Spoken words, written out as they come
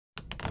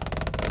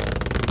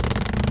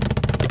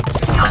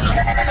Hello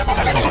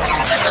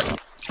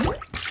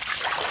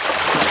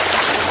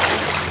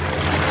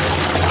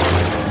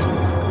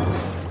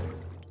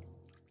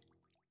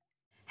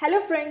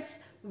friends,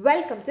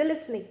 welcome to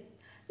listening.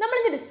 നമ്മൾ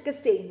ഇന്ന്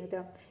discuss ചെയ്യുന്നത്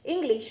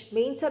English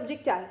main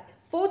സബ്ജക്റ്റായി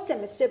 4th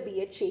semester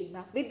BEd ചെയ്യുന്ന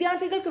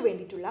വിദ്യാർത്ഥികൾക്ക്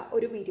വേണ്ടിയിട്ടുള്ള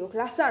ഒരു വീഡിയോ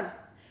ക്ലാസ് ആണ്.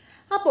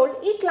 അപ്പോൾ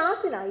ഈ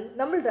ക്ലാസ്സിനായി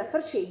നമ്മൾ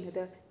റെഫർ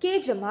ചെയ്യുന്നത് കെ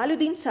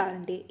ജമാലുദ്ദീൻ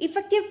സാറിൻ്റെ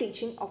ഇഫക്റ്റീവ്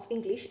ടീച്ചിങ് ഓഫ്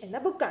ഇംഗ്ലീഷ് എന്ന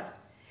ബുക്കാണ്.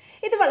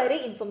 ഇത് വളരെ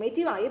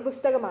ഇൻഫോർമേറ്റീവായ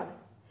പുസ്തകമാണ്.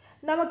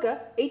 നമുക്ക്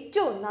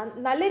ഏറ്റവും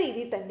നല്ല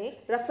രീതിയിൽ തന്നെ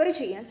റെഫർ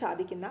ചെയ്യാൻ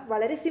സാധിക്കുന്ന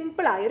വളരെ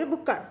സിമ്പിളായൊരു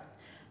ബുക്കാണ്.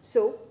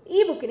 സോ ഈ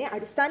ബുക്കിനെ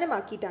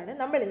അടിസ്ഥാനമാക്കിയിട്ടാണ്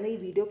നമ്മൾ ഇന്ന് ഈ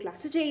വീഡിയോ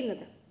ക്ലാസ്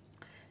ചെയ്യുന്നത്.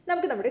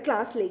 നമുക്ക് നമ്മുടെ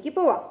ക്ലാസ്സിലേക്ക്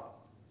പോവാം.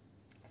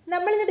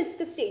 നമ്മളിന്ന്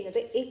ഡിസ്കസ്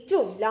ചെയ്യുന്നത്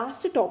ഏറ്റവും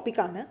ലാസ്റ്റ്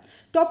ടോപ്പിക്കാണ്.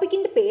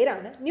 ടോപ്പിക്കിൻ്റെ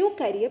പേരാണ് ന്യൂ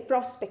കരിയർ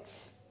പ്രോസ്പെക്ട്സ്.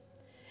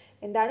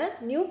 എന്താണ്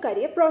ന്യൂ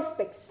കരിയർ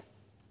പ്രോസ്പെക്ട്സ്?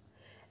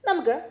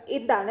 നമുക്ക്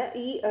എന്താണ്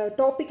ഈ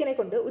ടോപ്പിക്കിനെ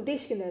കൊണ്ട്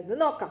ഉദ്ദേശിക്കുന്നതെന്ന്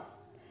നോക്കാം.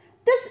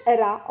 This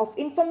era of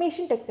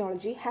information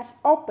technology has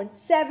opened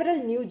several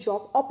new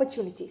job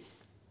opportunities.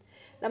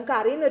 നമുക്ക്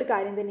അറിയുന്ന ഒരു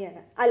കാര്യം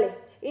തന്നെയാണ് അല്ലേ,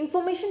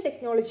 ഇൻഫർമേഷൻ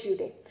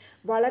ടെക്നോളജിയുടെ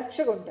വളർച്ച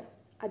കൊണ്ട്,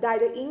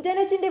 അതായത്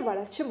ഇൻ്റർനെറ്റിൻ്റെ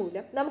വളർച്ച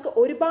മൂലം നമുക്ക്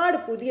ഒരുപാട്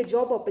പുതിയ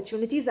ജോബ്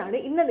ഓപ്പർച്യൂണിറ്റീസ് ആണ്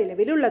ഇന്ന്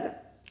നിലവിലുള്ളത്.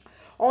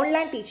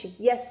 ഓൺലൈൻ ടീച്ചിങ്,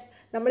 യെസ്,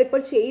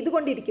 നമ്മളിപ്പോൾ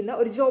ചെയ്തുകൊണ്ടിരിക്കുന്ന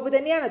ഒരു ജോബ്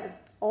തന്നെയാണത്.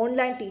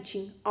 Online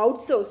teaching,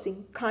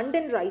 outsourcing,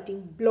 content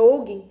writing,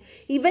 blogging,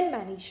 event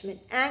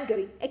management,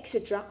 anchoring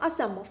etcetera are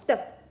some of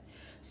them.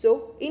 So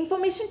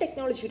information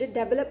ടെക്നോളജിയുടെ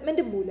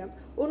ഡെവലപ്മെൻറ്റ് മൂലം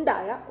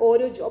ഉണ്ടായ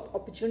ഓരോ ജോബ്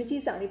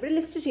ഓപ്പർച്യൂണിറ്റീസാണ് ഇവിടെ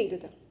ലിസ്റ്റ്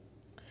ചെയ്തത്.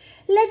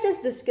 Let us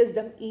discuss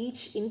dum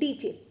each in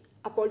detail.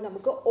 അപ്പോൾ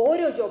നമുക്ക്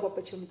ഓരോ ജോബ്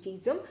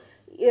ഓപ്പർച്യൂണിറ്റീസും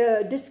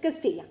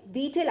ഡിസ്കസ് ചെയ്യാം,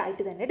 ഡീറ്റെയിൽ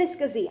ആയിട്ട് തന്നെ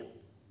ഡിസ്കസ് ചെയ്യാം.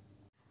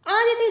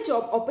 ആദ്യത്തെ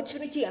ജോബ്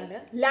ഓപ്പർച്യൂണിറ്റിയാണ്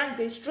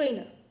ലാംഗ്വേജ്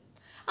ട്രെയിനർ.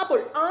 അപ്പോൾ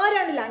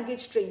ആരാണ്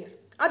ലാംഗ്വേജ് ട്രെയിനർ,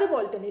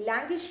 അതുപോലെ തന്നെ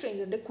ലാംഗ്വേജ്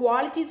ട്രെയിനറിൻ്റെ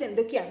ക്വാളിറ്റീസ്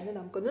എന്തൊക്കെയാണെന്ന്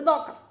നമുക്കൊന്ന്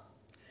നോക്കാം.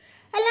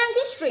 A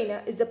language trainer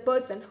is a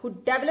person who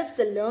develops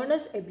the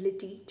learner's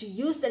ability to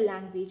use the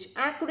language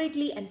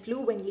accurately and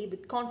fluently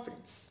with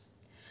confidence.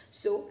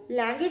 So,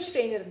 language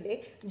trainerൻ്റെ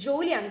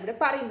ജോലിയാണ് ഇവിടെ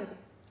പറയുന്നത്.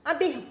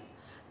 അദ്ദേഹം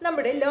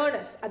നമ്മുടെ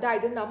ലേണേഴ്സ്,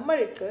 അതായത്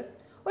നമ്മൾക്ക്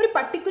ഒരു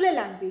പർട്ടിക്കുലർ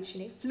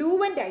ലാംഗ്വേജിനെ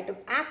ഫ്ലൂവൻ്റ് ആയിട്ടും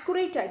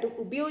ആക്യുറേറ്റ് ആയിട്ടും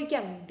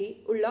ഉപയോഗിക്കാൻ വേണ്ടി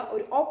ഉള്ള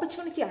ഒരു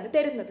ഓപ്പർച്യൂണിറ്റിയാണ്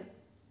തരുന്നത്.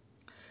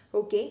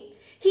 Okay,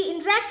 he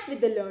interacts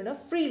with the learner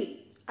freely.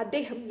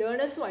 അദ്ദേഹം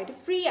ലേണേഴ്സുമായിട്ട്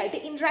ഫ്രീ ആയിട്ട്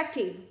ഇൻട്രാക്ട്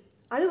ചെയ്യുന്നു.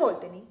 അതുപോലെ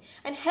തന്നെ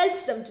and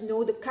helps them to know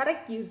the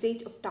correct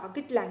usage of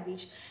target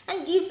language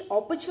and gives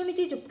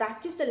opportunity to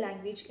practice the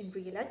language in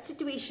real life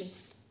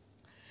situations.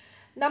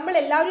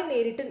 നമ്മളെല്ലാവരും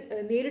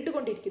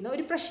നേരിട്ടുകൊണ്ടിരിക്കുന്ന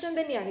ഒരു പ്രശ്നം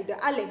തന്നെയാണിത്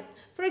അല്ലേ.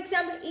 ഫോർ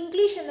എക്സാമ്പിൾ,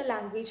 ഇംഗ്ലീഷ് എന്ന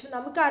ലാംഗ്വേജ്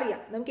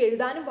നമുക്കറിയാം, നമുക്ക്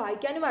എഴുതാനും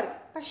വായിക്കാനും അറിയാം.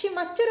 പക്ഷേ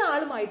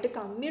മറ്റൊരാളുമായിട്ട്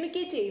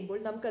കമ്മ്യൂണിക്കേറ്റ് ചെയ്യുമ്പോൾ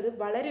നമുക്കത്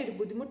വളരെ ഒരു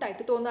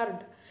ബുദ്ധിമുട്ടായിട്ട്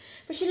തോന്നാറുണ്ട്.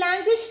 പക്ഷേ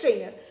ലാംഗ്വേജ്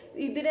ട്രെയിനർ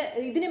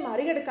ഇതിനെ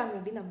മറികടക്കാൻ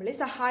വേണ്ടി നമ്മളെ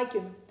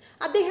സഹായിക്കുന്നു.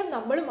 അദ്ദേഹം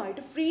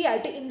നമ്മളുമായിട്ട് ഫ്രീ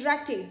ആയിട്ട്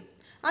ഇൻട്രാക്ട് ചെയ്യുന്നു.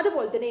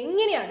 അതുപോലെ തന്നെ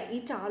എങ്ങനെയാണ് ഈ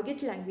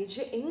ടാർഗറ്റ്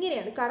ലാംഗ്വേജ്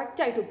എങ്ങനെയാണ്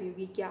കറക്റ്റായിട്ട്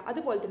ഉപയോഗിക്കുക,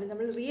 അതുപോലെ തന്നെ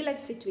നമ്മൾ റിയൽ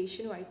ലൈഫ്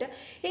സിറ്റുവേഷനുമായിട്ട്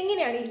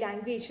എങ്ങനെയാണ് ഈ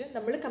ലാംഗ്വേജ്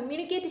നമ്മൾ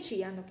കമ്മ്യൂണിക്കേറ്റ്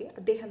ചെയ്യാമെന്നൊക്കെ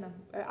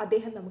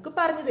അദ്ദേഹം നമുക്ക്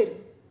പറഞ്ഞു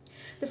തരുന്നു.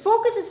 The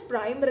focus is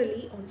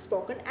primarily on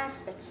spoken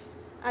aspects.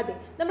 അതെ,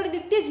 നമ്മുടെ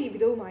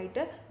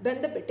നിത്യജീവിതവുമായിട്ട്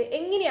ബന്ധപ്പെട്ട്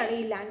എങ്ങനെയാണ്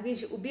ഈ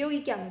ലാംഗ്വേജ്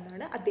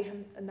ഉപയോഗിക്കാമെന്നാണ് അദ്ദേഹം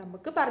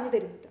നമുക്ക് പറഞ്ഞു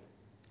തരുന്നത്.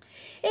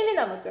 ഇനി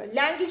നമുക്ക്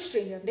ലാംഗ്വേജ്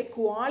ട്രെയിനറിൻ്റെ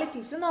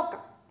ക്വാളിറ്റീസ്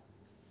നോക്കാം.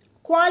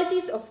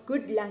 Qualities of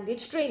good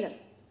language trainer.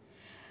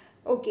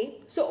 Okay,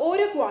 so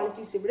ഓരോ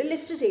ക്വാളിറ്റീസ് ഇവിടെ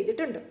ലിസ്റ്റ്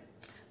ചെയ്തിട്ടുണ്ട്.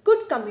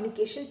 ഗുഡ്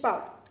കമ്മ്യൂണിക്കേഷൻ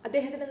പവർ,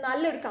 അദ്ദേഹത്തിന്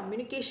നല്ലൊരു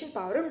കമ്മ്യൂണിക്കേഷൻ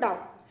പവർ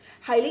ഉണ്ടാവും.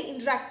 ഹൈലി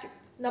ഇൻട്രാക്റ്റീവ്,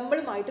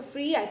 നമ്മളുമായിട്ട്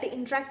ഫ്രീ ആയിട്ട്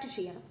ഇൻട്രാക്ട്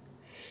ചെയ്യണം.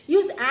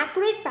 Use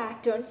accurate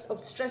patterns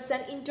of stress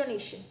and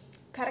ഇൻറ്റോണേഷൻ,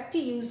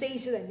 correct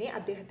usage തന്നെ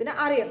അദ്ദേഹത്തിന്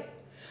അറിയണം.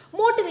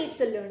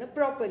 മോട്ടിവേറ്റ്സ് എ ലേണർ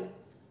പ്രോപ്പർലി,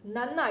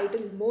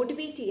 നന്നായിട്ട്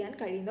മോട്ടിവേറ്റ് ചെയ്യാൻ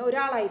കഴിയുന്ന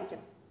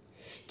ഒരാളായിരിക്കണം.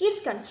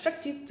 ഗീവ്സ്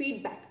കൺസ്ട്രക്റ്റീവ്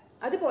ഫീഡ്ബാക്ക്,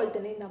 അതുപോലെ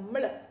തന്നെ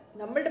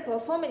നമ്മളുടെ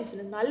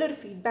പെർഫോമൻസിന് നല്ലൊരു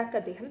ഫീഡ്ബാക്ക്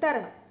അദ്ദേഹം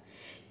തരണം.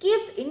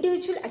 Gives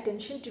individual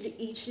attention to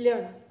each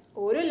learner,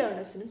 ഓരോ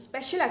ലേണേഴ്സിനും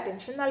സ്പെഷ്യൽ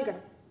അറ്റൻഷൻ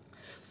നൽകണം.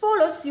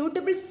 Follows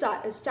suitable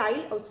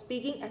style of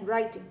speaking and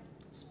writing,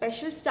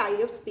 special style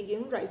of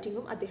സ്പീക്കിങ്ങും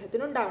റൈറ്റിങ്ങും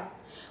അദ്ദേഹത്തിനുണ്ടാവണം.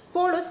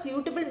 Follows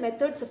suitable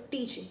methods of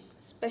teaching,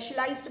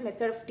 specialised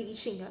method of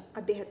teaching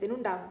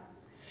അദ്ദേഹത്തിനുണ്ടാവണം.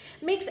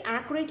 Makes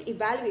accurate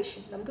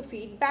evaluation, നമുക്ക്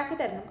feedback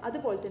തരണം,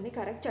 അതുപോലെ തന്നെ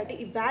കറക്റ്റായിട്ട്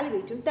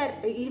ഇവാലുവേറ്റും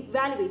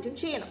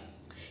ചെയ്യണം.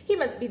 He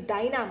must be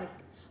dynamic.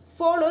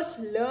 Follows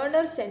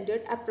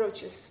learner-centered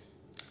approaches.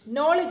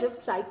 Knowledge of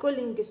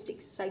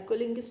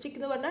psycholinguistic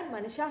എന്ന് പറഞ്ഞാൽ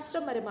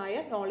മനഃശാസ്ത്രപരമായ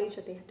knowledge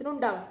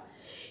അദ്ദേഹത്തിനുണ്ടാവണം.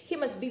 He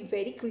must be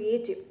very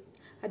creative,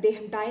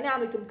 അദ്ദേഹം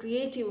ഡൈനാമിക്കും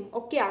ക്രിയേറ്റീവും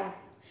ഒക്കെ ആവണം.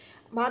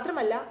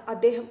 മാത്രമല്ല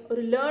അദ്ദേഹം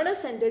ഒരു ലേണർ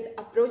സെൻറ്റേർഡ്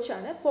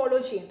അപ്രോച്ചാണ് ഫോളോ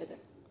ചെയ്യേണ്ടത്.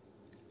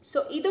 സോ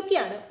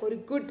ഇതൊക്കെയാണ് ഒരു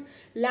ഗുഡ്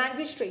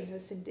ലാംഗ്വേജ്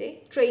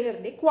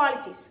ട്രെയിനറിൻ്റെ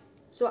ക്വാളിറ്റീസ്.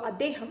 സോ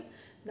അദ്ദേഹം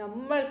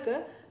നമ്മൾക്ക്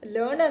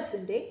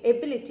ലേണേഴ്സിൻ്റെ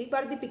എബിലിറ്റി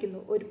വർദ്ധിപ്പിക്കുന്നു.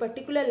 ഒരു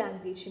പർട്ടിക്കുലർ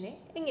ലാംഗ്വേജിനെ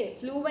എങ്ങനെ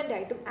ഫ്ലൂവൻ്റ്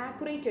ആയിട്ടും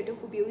ആക്യുറേറ്റ് ആയിട്ടും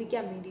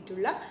ഉപയോഗിക്കാൻ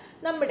വേണ്ടിയിട്ടുള്ള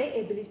നമ്മുടെ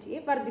എബിലിറ്റിയെ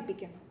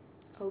വർദ്ധിപ്പിക്കുന്നു.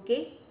 ഓക്കെ,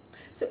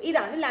 സോ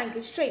ഇതാണ്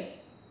language training.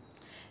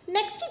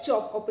 Next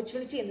job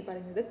opportunity എന്ന്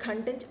പറയുന്നത്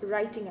കണ്ടന്റ്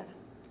റൈറ്റിംഗ് ആണ്.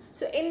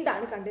 സോ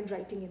എന്താണ് കണ്ടന്റ്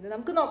റൈറ്റിംഗ് എന്ന്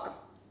നമുക്ക് നോക്കാം.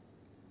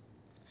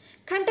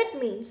 Content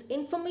means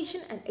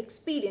information and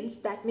experience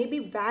that may be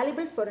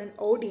valuable for an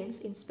audience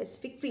in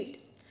specific field.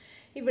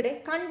 ഇവിടെ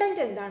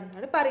കണ്ടന്റ്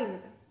എന്താണെന്നാണ്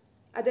പറയുന്നത്.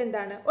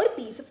 അതെന്താണ്? ഒരു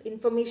പീസ് ഓഫ്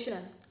ഇൻഫർമേഷൻ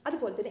ആണ്,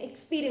 അതുപോലെ തന്നെ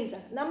എക്സ്പീരിയൻസ്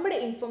ആണ്.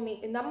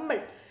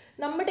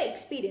 നമ്മുടെ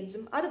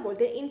എക്സ്പീരിയൻസും അതുപോലെ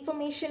തന്നെ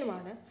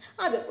ഇൻഫർമേഷനുമാണ്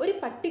അത്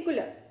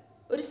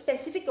ഒരു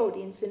സ്പെസിഫിക്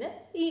ഓഡിയൻസിന്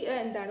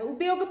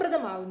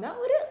ഉപയോഗപ്രദമാവുന്ന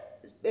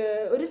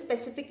ഒരു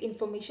സ്പെസിഫിക്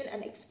ഇൻഫർമേഷൻ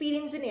ആൻഡ്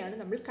എക്സ്പീരിയൻസിനെയാണ്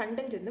നമ്മൾ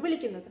കണ്ടന്റ് എന്ന്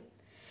വിളിക്കുന്നത്.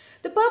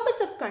 The purpose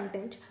of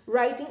content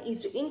writing is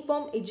to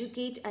inform,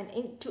 educate and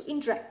to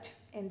interact.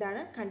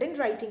 എന്താണ് കണ്ടന്റ്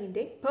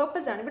റൈറ്റിങ്ങിൻ്റെ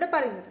പേർപ്പസ് ആണ് ഇവിടെ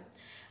പറയുന്നത്.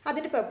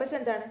 അതിൻ്റെ പേർപ്പസ്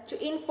എന്താണ്? ടു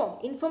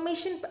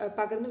ഇൻഫർമേഷൻ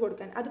പകർന്നു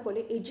കൊടുക്കാൻ,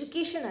 അതുപോലെ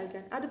എഡ്യൂക്കേഷൻ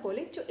നൽകാൻ,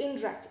 അതുപോലെ to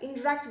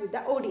interact with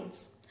the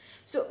audience.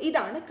 So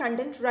ഇതാണ്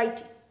കണ്ടന്റ്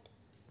റൈറ്റിംഗ്.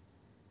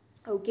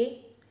 ഓക്കെ,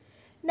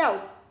 നൗ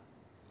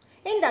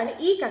എന്താണ്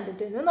ഈ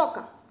കണ്ടന്റ് എന്ന്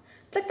നോക്കാം.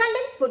 The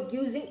content for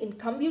using in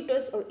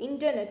computers or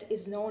internet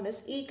is known as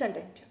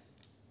e-content.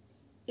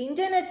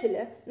 ഇൻ്റർനെറ്റിൽ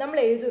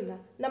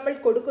നമ്മൾ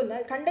കൊടുക്കുന്ന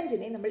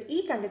കണ്ടന്റിനെ നമ്മൾ ഈ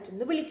കണ്ടന്റ്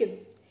എന്ന് വിളിക്കുന്നു.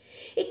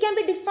 It can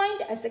be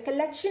defined as a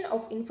collection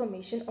of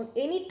information on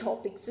any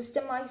topic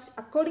systemized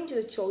according to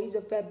the choice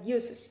of web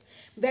users.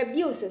 Web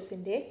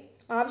യൂസേഴ്സിൻ്റെ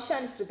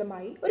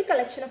ആവശ്യാനുസൃതമായി ഒരു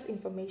collection of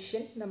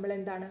information നമ്മൾ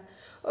എന്താണ്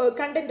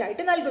കണ്ടന്റ്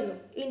ആയിട്ട് നൽകുന്നു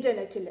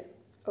ഇൻ്റർനെറ്റിൽ.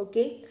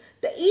 Okay,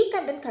 the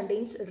e-content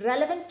contains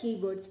relevant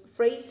keywords,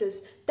 phrases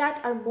that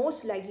are most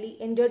likely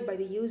entered by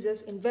the users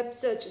in web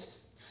searches.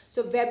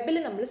 So വെബിൽ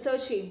നമ്മൾ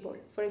search ചെയ്യുമ്പോൾ,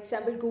 for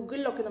example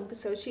ഗൂഗിളിലൊക്കെ നമുക്ക്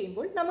search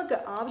ചെയ്യുമ്പോൾ നമുക്ക്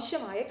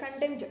ആവശ്യമായ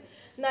കണ്ടന്റ്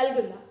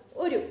നൽകുന്ന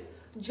ഒരു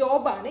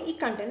ജോബാണ് ഈ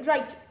കണ്ടന്റ്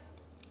റൈറ്റിംഗ്.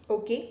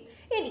 ഓക്കെ,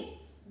 ഇനി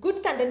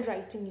ഗുഡ് കണ്ടന്റ്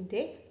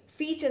റൈറ്റിങ്ങിൻ്റെ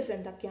ഫീച്ചേഴ്സ്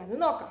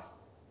എന്തൊക്കെയാണെന്ന് നോക്കാം.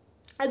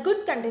 A good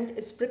content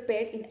is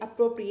prepared in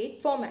appropriate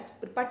format.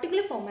 ഒരു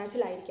പർട്ടിക്കുലർ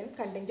ഫോമാറ്റിലായിരിക്കണം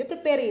കണ്ടന്റ്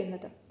പ്രിപ്പയർ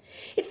ചെയ്യുന്നത്.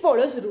 It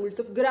follows rules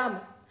of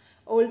grammar.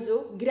 Also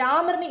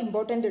ഗ്രാമറിന്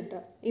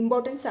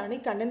importance ആണ്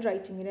ഈ കണ്ടന്റ്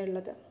റൈറ്റിങ്ങിന്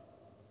ഉള്ളത്.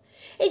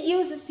 It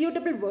uses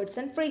suitable words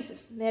and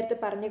phrases. നേരത്തെ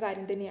പറഞ്ഞ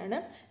കാര്യം തന്നെയാണ്,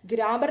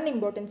 ഗ്രാമറിന്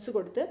ഇമ്പോർട്ടൻസ്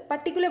കൊടുത്ത്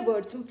പർട്ടിക്കുലർ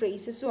വേർഡ്സും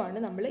ഫ്രേസസും ആണ്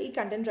നമ്മൾ ഈ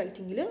കണ്ടന്റ്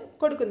റൈറ്റിങ്ങിൽ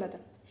കൊടുക്കുന്നത്.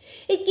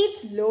 It keeps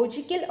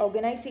logical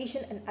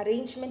organization and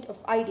arrangement of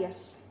ideas.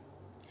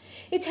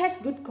 It has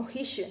good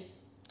cohesion.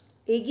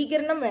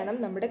 ഏകീകരണം വേണം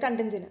നമ്മുടെ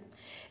കണ്ടന്റിന്.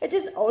 It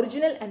is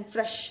original and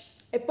fresh.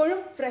 എപ്പോഴും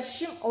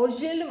ഫ്രഷും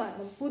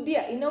ഒറിജിനലുമാണ്, പുതിയ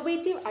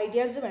ഇന്നോവേറ്റീവ്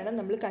ഐഡിയാസ് വേണം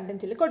നമ്മൾ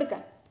കണ്ടന്റിൽ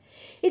കൊടുക്കാൻ.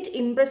 ഇറ്റ്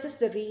ഇംപ്രസസ്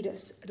ദ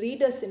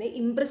റീഡേഴ്സിനെ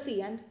ഇംപ്രസ്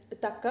ചെയ്യാൻ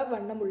തക്ക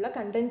വണ്ണമുള്ള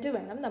കണ്ടന്റ്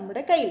വേണം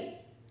നമ്മുടെ കയ്യിൽ.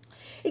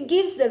 It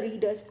gives the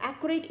readers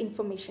accurate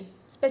information.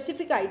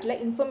 Specific ആയിട്ടുള്ള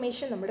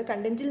ഇൻഫർമേഷൻ നമ്മുടെ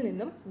കണ്ടന്റിൽ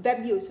നിന്നും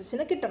വെബ്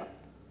യൂസേഴ്സിന് കിട്ടണം.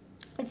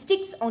 It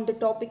sticks on the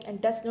topic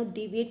and does not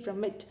deviate from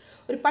it.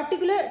 ഒരു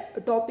പർട്ടിക്കുലർ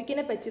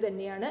ടോപ്പിക്കിനെ പറ്റി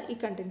തന്നെയാണ് ഈ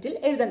കണ്ടന്റിൽ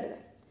എഴുതേണ്ടത്.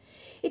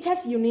 It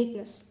has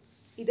uniqueness.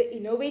 ഇത്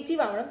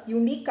ഇന്നോവേറ്റീവ് ആവണം,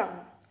 യുണീക്ക്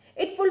ആവണം.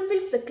 It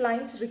fulfils the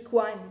clients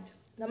requirement.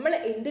 നമ്മൾ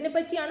എന്തിനെ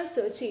പറ്റിയാണ്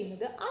സെർച്ച്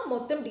ചെയ്യുന്നത് ആ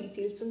മൊത്തം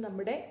ഡീറ്റെയിൽസും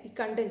നമ്മുടെ ഈ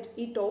കണ്ടന്റ്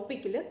ഈ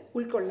ടോപ്പിക്കിൽ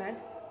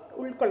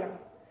ഉൾക്കൊള്ളണം.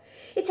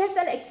 It has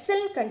an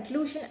excellent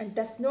conclusion and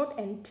does not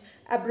end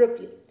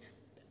abruptly.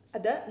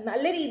 അത്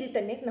നല്ല രീതിയിൽ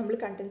തന്നെ നമ്മൾ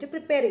കണ്ടന്റ്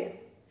പ്രിപ്പയർ ചെയ്യണം.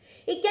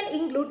 It can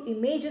include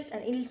images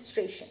and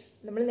illustration.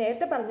 നമ്മൾ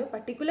നേരത്തെ പറഞ്ഞു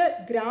പർട്ടിക്കുലർ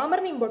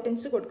ഗ്രാമറിന്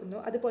ഇമ്പോർട്ടൻസ് കൊടുക്കുന്നു,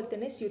 അതുപോലെ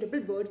തന്നെ സ്യൂട്ടബിൾ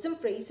വേർഡ്സും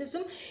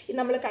ഫ്രേസസും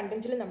നമ്മൾ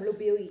കണ്ടന്റിൽ നമ്മൾ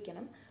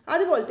ഉപയോഗിക്കണം.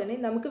 അതുപോലെ തന്നെ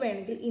നമുക്ക്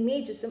വേണമെങ്കിൽ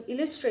ഇമേജസും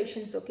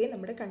ഇലിസ്ട്രേഷൻസും ഒക്കെ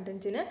നമ്മുടെ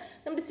കണ്ടന്റിന്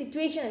നമ്മുടെ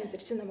സിറ്റുവേഷൻ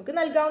അനുസരിച്ച് നമുക്ക്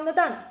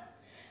നൽകാവുന്നതാണ്.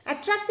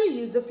 Attractive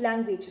use of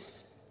languages.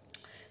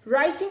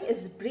 Writing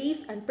is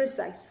brief and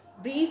precise.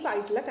 Brief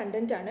ആയിട്ടുള്ള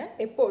കണ്ടന്റാണ്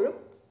എപ്പോഴും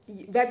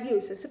വെബ്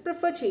യൂസേഴ്സ്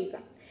പ്രിഫർ ചെയ്യുക.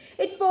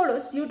 It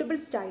follows suitable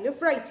style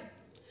of writing.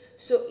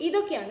 So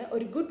ഇതൊക്കെയാണ്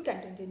ഒരു ഗുഡ്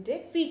കണ്ടന്റിൻ്റെ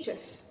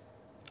ഫീച്ചേഴ്സ്.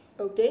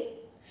 ഓക്കെ,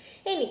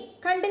 ഇനി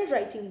കണ്ടന്റ്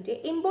റൈറ്റിങ്ങിൻ്റെ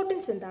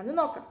ഇമ്പോർട്ടൻസ് എന്താണെന്ന്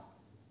നോക്കാം.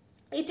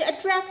 It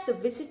attracts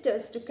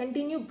visitors to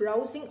continue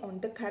browsing on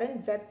the current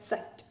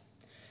website.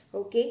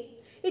 Okay,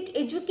 it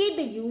educates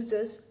the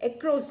users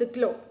across the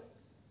globe.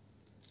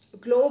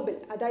 Global,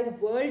 അതായത്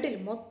വേൾഡിൽ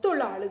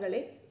മൊത്തമുള്ള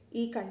ആളുകളെ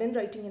ഈ content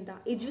writing എന്താ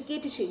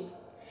എഡ്യൂക്കേറ്റ് ചെയ്യുന്നു.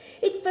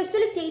 It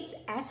facilitates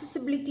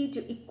accessibility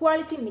to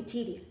equality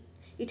material.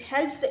 It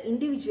helps the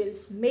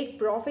individuals make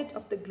profit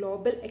of the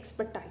global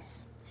expertise.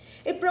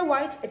 It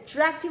provides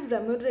attractive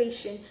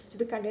remuneration to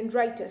the content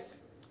writers.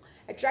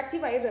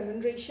 അട്രാക്റ്റീവായ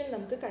remuneration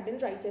നമുക്ക്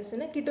content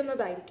റൈറ്റേഴ്സിന്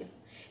കിട്ടുന്നതായിരിക്കും.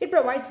 It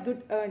provides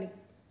good earning.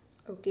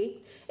 Okay,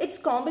 it's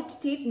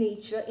competitive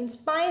nature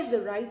inspires the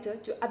writer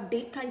to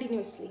update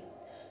continuously.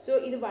 So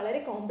ഇത് വളരെ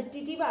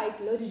competitive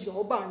ആയിട്ടുള്ള ഒരു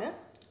ജോബാണ്.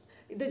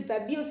 ഇത്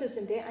web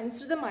യൂസേഴ്സിൻ്റെ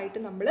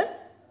അനുസൃതമായിട്ട് നമ്മൾ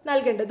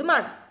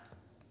നൽകേണ്ടതുമാണ്.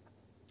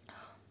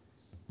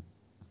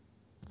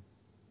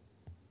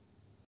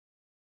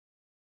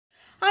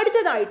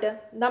 അടുത്തതായിട്ട്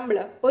നമ്മൾ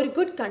ഒരു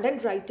ഗുഡ്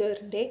കണ്ടന്റ്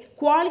റൈറ്ററിൻ്റെ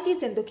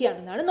ക്വാളിറ്റീസ്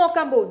എന്തൊക്കെയാണെന്നാണ്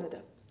നോക്കാൻ പോകുന്നത്.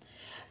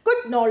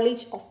 Good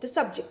knowledge of the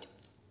subject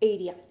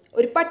area.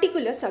 ഒരു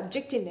പർട്ടിക്കുലർ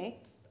സബ്ജക്റ്റിനെ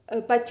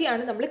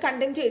പറ്റിയാണ് നമ്മൾ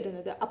കണ്ടന്റ്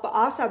എഴുതുന്നത്. അപ്പോൾ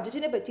ആ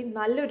സബ്ജക്റ്റിനെ പറ്റി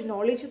നല്ലൊരു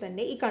നോളേജ്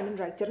തന്നെ ഈ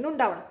കണ്ടന്റ് റൈറ്ററിന്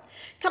ഉണ്ടാവണം.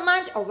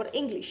 Command over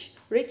English,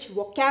 rich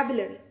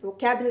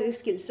vocabulary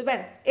skills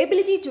വേണം.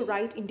 Ability to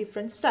right in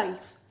different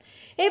styles.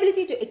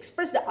 Ability to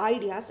express the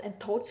ideas and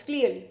thoughts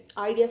clearly.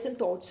 ഐഡിയാസും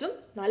തോട്ട്സും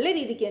നല്ല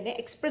രീതിക്ക് തന്നെ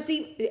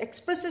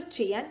എക്സ്പ്രസീവ്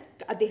ചെയ്യാൻ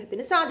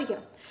അദ്ദേഹത്തിന്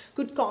സാധിക്കണം.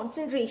 Good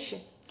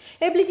concentration.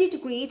 Ability to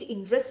create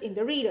interest in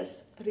the readers.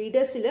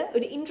 റീഡേഴ്സിൽ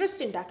ഒരു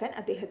interest ഉണ്ടാക്കാൻ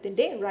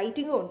അദ്ദേഹത്തിൻ്റെ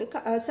റൈറ്റിംഗ് കൊണ്ട്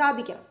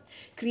സാധിക്കണം.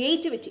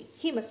 Creativity,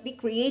 he must be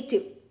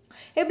creative.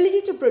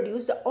 Ability to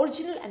produce the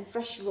original and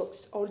fresh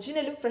works.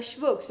 ഒറിജിനലും fresh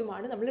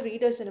വർക്ക്സുമാണ് നമ്മൾ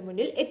റീഡേഴ്സിന്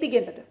മുന്നിൽ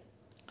എത്തിക്കേണ്ടത്.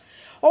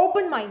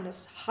 Open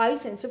mindedness, high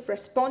sense of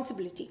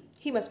responsibility.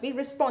 He must be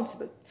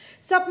responsible.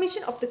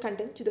 Submission of the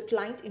content to the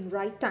client in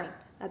right time.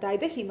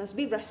 അതായത് he must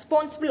be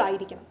responsible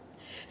ആയിരിക്കണം.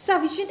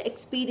 Sufficient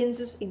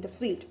experiences in the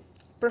field.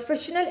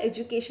 Professional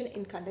education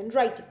in content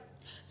writing.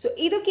 So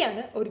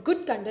ഇതൊക്കെയാണ് ഒരു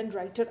good content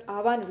writer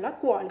ആവാനുള്ള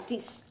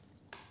qualities.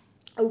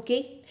 Okay,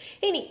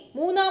 ഇനി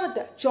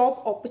മൂന്നാമത്തെ job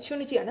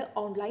ഓപ്പർച്യൂണിറ്റിയാണ്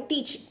online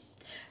teaching.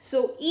 So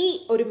ഈ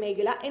ഒരു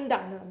മേഖല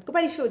എന്താണെന്ന് നമുക്ക്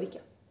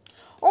പരിശോധിക്കാം.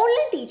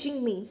 Online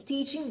teaching means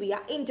teaching via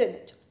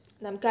internet.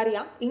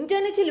 നമുക്കറിയാം,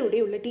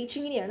 ഇൻ്റർനെറ്റിലൂടെയുള്ള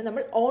ടീച്ചിങ്ങിനെയാണ്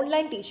നമ്മൾ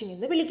ഓൺലൈൻ ടീച്ചിങ്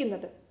എന്ന്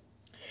വിളിക്കുന്നത്.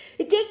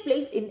 It take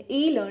place in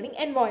e-learning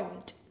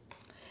environment.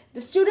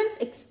 The students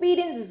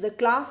experiences the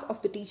class of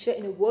the teacher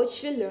in a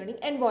virtual learning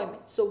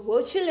environment. So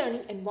virtual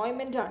learning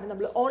environment ആണ്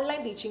നമ്മൾ online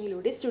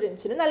ടീച്ചിങ്ങിലൂടെ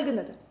സ്റ്റുഡൻസിന്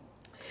നൽകുന്നത്.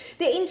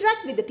 They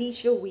interact with the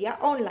teacher via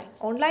online.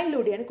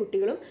 ഓൺലൈനിലൂടെയാണ്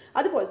കുട്ടികളും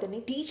അതുപോലെ തന്നെ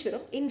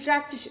ടീച്ചറും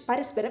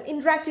പരസ്പരം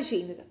interact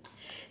ചെയ്യുന്നത്.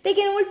 They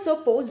can also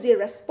post their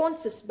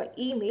responses by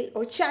email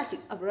or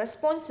chatting. Our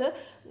response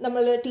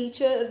നമ്മൾ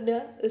ടീച്ചറിന്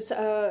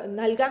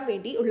നൽകാൻ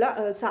വേണ്ടി ഉള്ള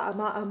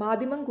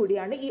മാധ്യമം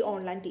കൂടിയാണ് ഈ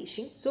ഓൺലൈൻ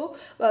ടീച്ചിങ്. സോ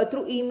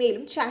ത്രൂ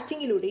ഇമെയിലും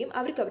ചാറ്റിങ്ങിലൂടെയും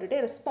അവർക്ക് അവരുടെ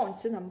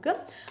റെസ്പോൺസ് നമുക്ക്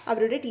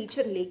അവരുടെ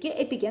ടീച്ചറിലേക്ക്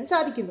എത്തിക്കാൻ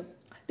സാധിക്കുന്നു.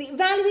 The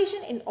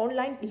evaluation in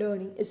online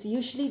learning is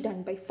usually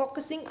done by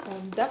focusing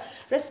on the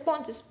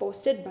responses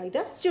posted by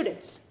the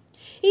students.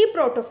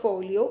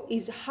 E-portfolio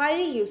is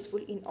highly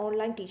useful in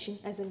online teaching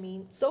as a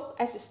means of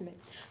assessment.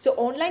 So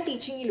online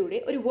teachingillude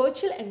oru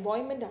virtual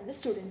environment aanu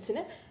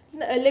studentsinu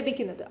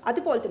ലഭിക്കുന്നത്.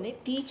 അതുപോലെ തന്നെ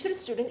teacher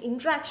student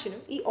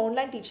ഇൻട്രാക്ഷനും ഈ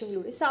online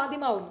ടീച്ചിങ്ങിലൂടെ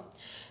സാധ്യമാവുന്നു.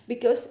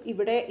 Because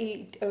ഇവിടെ ഈ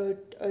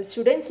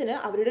സ്റ്റുഡൻസിന്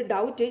അവരുടെ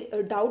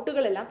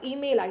ഡൗട്ടുകളെല്ലാം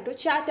ഇമെയിലായിട്ടോ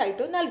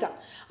ചാറ്റായിട്ടോ നൽകാം.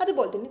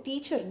 അതുപോലെ തന്നെ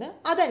ടീച്ചറിന്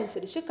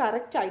അതനുസരിച്ച്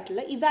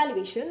കറക്റ്റായിട്ടുള്ള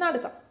ഇവാലുവേഷൻ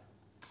നടത്താം.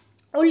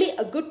 Only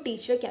a good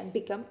teacher can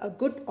become a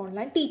good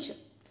online teacher.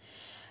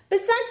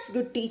 Besides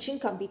good teaching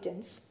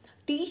competence,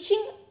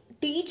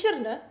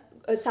 ടീച്ചറിന്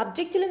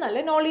സബ്ജക്റ്റിൽ നല്ല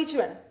നോളേജ്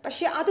വേണം.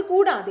 പക്ഷേ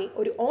അതുകൂടാതെ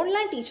ഒരു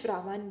ഓൺലൈൻ ടീച്ചർ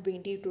ആവാൻ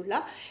വേണ്ടിയിട്ടുള്ള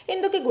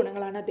എന്തൊക്കെ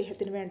ഗുണങ്ങളാണ്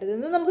അദ്ദേഹത്തിന്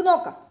വേണ്ടതെന്ന് നമുക്ക്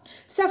നോക്കാം.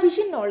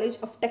 Sufficient knowledge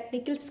of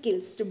technical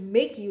skills to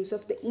make use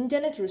of the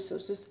internet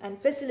resources and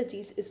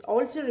facilities is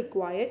also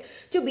required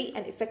to B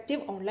an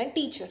effective online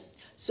teacher.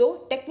 So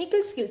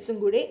technical സ്കിൽസും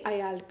കൂടെ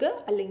അയാൾക്ക്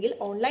അല്ലെങ്കിൽ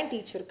ഓൺലൈൻ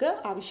ടീച്ചർക്ക്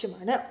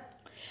ആവശ്യമാണ്.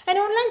 An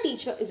online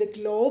teacher is a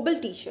global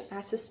teacher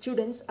as his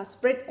students are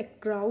spread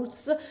across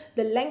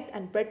the length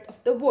and breadth of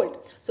the world.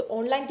 So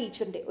online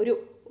ടീച്ചറിൻ്റെ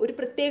ഒരു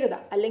പ്രത്യേകത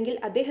അല്ലെങ്കിൽ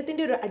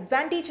അദ്ദേഹത്തിൻ്റെ ഒരു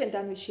അഡ്വാൻറ്റേജ്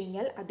എന്താണെന്ന് വെച്ച്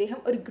കഴിഞ്ഞാൽ അദ്ദേഹം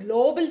ഒരു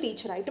ഗ്ലോബൽ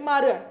ടീച്ചറായിട്ട്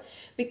മാറുകയാണ്.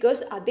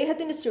 ബിക്കോസ്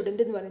അദ്ദേഹത്തിൻ്റെ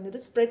സ്റ്റുഡൻറ്റ് എന്ന് പറയുന്നത്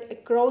spread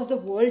across the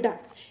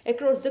വേൾഡാണ്,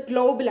 across the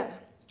ഗ്ലോബലാണ്.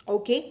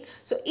 Okay,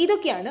 so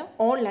ഇതൊക്കെയാണ്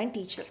ഓൺലൈൻ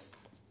ടീച്ചർ.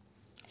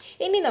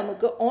 ഇനി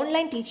നമുക്ക്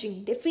ഓൺലൈൻ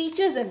ടീച്ചിങ്ങിൻ്റെ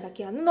ഫീച്ചേഴ്സ്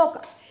എന്തൊക്കെയാണെന്ന്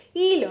നോക്കാം.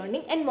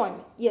 e-learning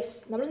environment. യെസ്,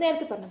 നമ്മൾ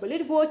നേരത്തെ പറഞ്ഞ പോലെ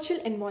ഒരു വെർച്വൽ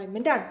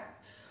എൻവയോൺമെൻ്റ് ആണ്.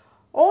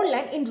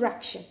 Online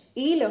interaction,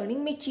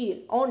 e-learning material,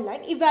 online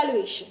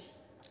evaluation.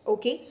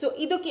 Okay, so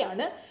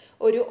ഇതൊക്കെയാണ്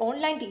ഒരു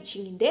ഓൺലൈൻ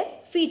ടീച്ചിങ്ങിൻ്റെ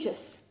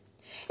ഫീച്ചേഴ്സ്.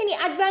 ഇനി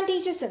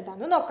അഡ്വാൻറ്റേജസ്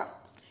എന്താണെന്ന് നോക്കാം.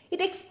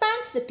 It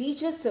expands the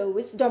teacher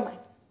service domain.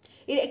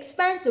 It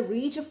expands the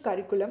reach of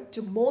curriculum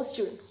to more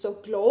students. So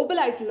global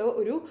ആയിട്ടുള്ള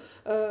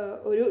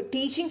ഒരു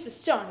ടീച്ചിങ്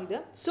സിസ്റ്റമാണിത്.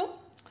 സോ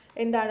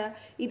എന്താണ്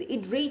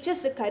it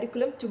reaches the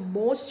curriculum to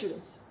more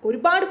students.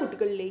 ഒരുപാട്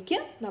കുട്ടികളിലേക്ക്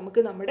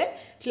നമുക്ക് നമ്മുടെ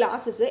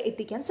ക്ലാസ്സസ്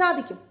എത്തിക്കാൻ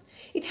സാധിക്കും.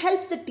 It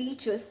helps the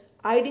teachers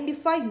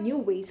identify new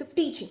ways of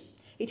teaching.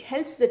 It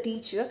helps the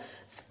teacher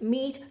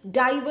meet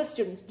diverse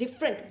students,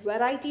 different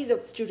varieties of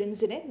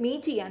students-നെ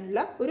meet ചെയ്യാനുള്ള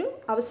ഒരു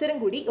അവസരം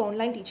കൂടി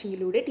ഓൺലൈൻ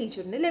ടീച്ചിങ്ങിലൂടെ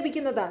ടീച്ചറിന്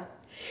ലഭിക്കുന്നതാണ്.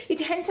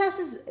 It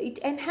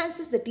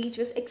enhances the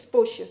teacher's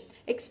exposure.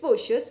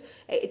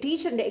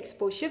 ടീച്ചറിൻ്റെ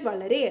എക്സ്പോഷ്യർ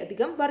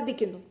വളരെയധികം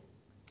വർദ്ധിക്കുന്നു.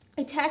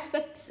 It has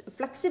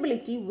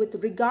flexibility with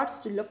regards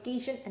to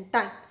location and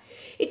time.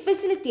 It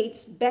facilitates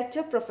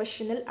better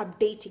professional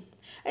updating.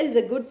 It is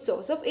a good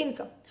source of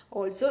income.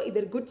 Also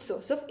ഇതൊരു ഗുഡ്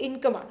സോഴ്സ് ഓഫ്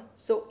ഇൻകം ആണ്.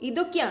 So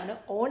ഇതൊക്കെയാണ്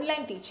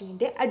online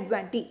ടീച്ചിങ്ങിൻ്റെ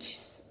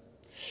advantages.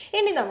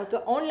 ഇനി നമുക്ക്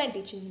online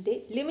ടീച്ചിങ്ങിൻ്റെ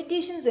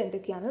limitations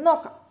എന്തൊക്കെയാണെന്ന്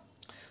നോക്കാം.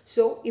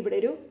 So ഇവിടെ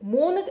ഒരു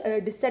 3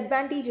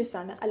 disadvantages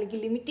ആണ്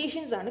അല്ലെങ്കിൽ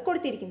ലിമിറ്റേഷൻസ് ആണ്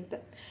കൊടുത്തിരിക്കുന്നത്.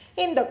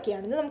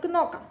 എന്തൊക്കെയാണെന്ന് നമുക്ക്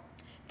നോക്കാം.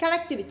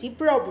 Connectivity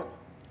problem,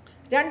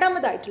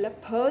 രണ്ടാമതായിട്ടുള്ള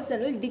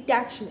personal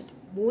detachment,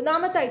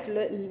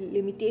 മൂന്നാമതായിട്ടുള്ള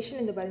limitation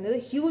എന്ന് പറയുന്നത്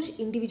huge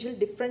individual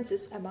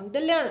differences among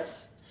the learners.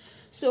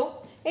 So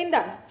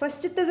എന്താണ്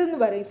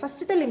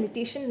ഫസ്റ്റത്തെ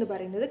ലിമിറ്റേഷൻ എന്ന്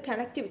പറയുന്നത്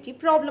കണക്ടിവിറ്റി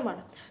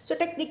പ്രോബ്ലമാണ്. സോ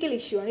ടെക്നിക്കൽ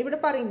ഇഷ്യൂ ആണ് ഇവിടെ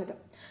പറയുന്നത്.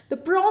 The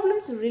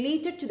problems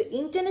related to the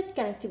internet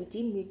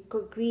connectivity may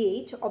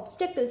create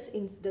obstacles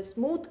in the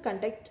smooth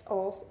conduct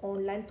of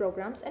online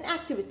programmes and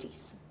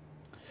activities.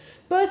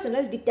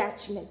 Personal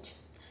detachment.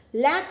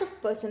 Lack of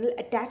personal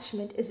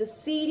attachment is a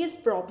serious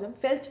problem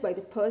felt by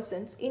the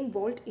persons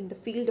involved in the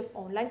field of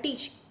online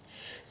teaching.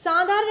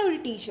 സാധാരണ ഒരു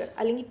teacher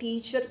അല്ലെങ്കിൽ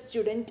teacher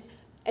student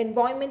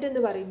environment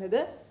എന്ന്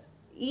പറയുന്നത്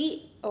ഈ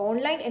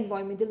online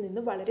എൻവയോൺമെൻറ്റിൽ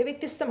നിന്ന് വളരെ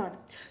വ്യത്യസ്തമാണ്.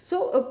 So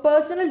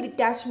personal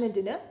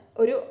ഡിറ്റാച്ച്മെൻറ്റിന്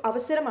ഒരു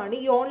അവസരമാണ്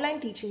ഈ ഓൺലൈൻ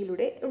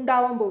ടീച്ചിങ്ങിലൂടെ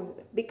ഉണ്ടാവാൻ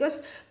പോകുന്നത്. ബിക്കോസ്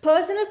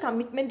പേഴ്സണൽ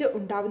കമ്മിറ്റ്മെൻറ്റ്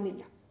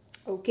ഉണ്ടാവുന്നില്ല.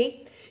 Okay,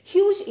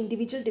 huge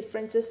individual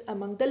differences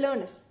among the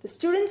learners. The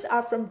students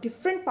are from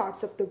different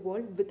parts of the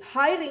world with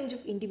high range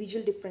of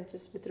individual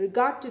differences with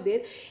regard to their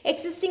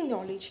existing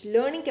knowledge,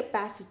 learning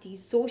capacities,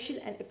 social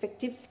and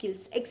affective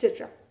skills,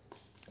 etc.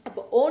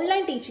 അപ്പോൾ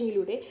online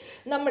ടീച്ചിങ്ങിലൂടെ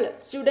നമ്മൾ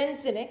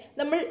സ്റ്റുഡൻസിനെ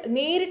നമ്മൾ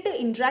നേരിട്ട്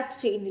interact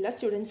ചെയ്യുന്നില്ല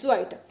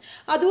സ്റ്റുഡൻസുമായിട്ട്.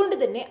 അതുകൊണ്ട്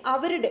തന്നെ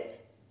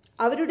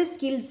അവരുടെ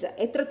skills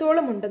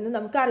എത്രത്തോളം ഉണ്ടെന്ന്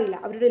നമുക്കറിയില്ല,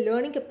 അവരുടെ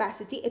ലേണിംഗ്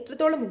കപ്പാസിറ്റി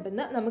എത്രത്തോളം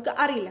ഉണ്ടെന്ന് നമുക്ക്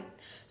അറിയില്ല.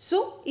 സോ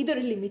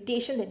ഇതൊരു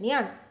ലിമിറ്റേഷൻ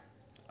തന്നെയാണ്.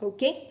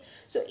 ഓക്കെ,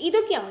 സോ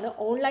ഇതൊക്കെയാണ്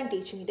ഓൺലൈൻ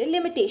ടീച്ചിങ്ങിൻ്റെ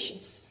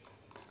ലിമിറ്റേഷൻസ്.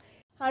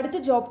 അടുത്ത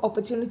ജോബ്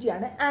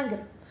ഓപ്പർച്യൂണിറ്റിയാണ്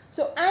ആങ്കറിംഗ്.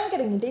 സോ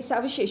ആങ്കറിങ്ങിൻ്റെ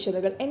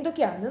സവിശേഷതകൾ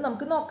എന്തൊക്കെയാണെന്ന്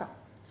നമുക്ക് നോക്കാം.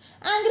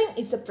 Anchoring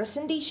is A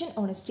presentation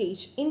on A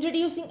stage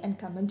introducing and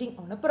commenting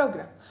on A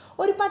programme.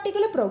 ഒരു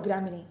പർട്ടിക്കുലർ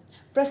പ്രോഗ്രാമിനെ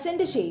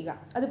പ്രസൻറ്റ് ചെയ്യുക,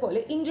 അതുപോലെ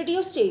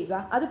ഇൻട്രൊഡ്യൂസ് ചെയ്യുക,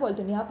 അതുപോലെ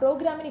തന്നെ ആ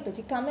പ്രോഗ്രാമിനെ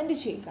പറ്റി കമൻറ്റ്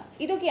ചെയ്യുക.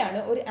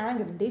 ഇതൊക്കെയാണ് ഒരു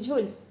ആങ്കറിൻ്റെ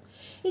ജോലി.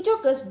 It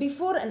occurs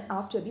before and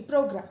after the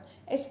programme,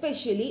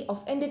 especially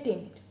of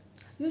entertainment.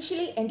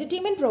 Usually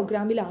entertainment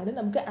പ്രോഗ്രാമിലാണ്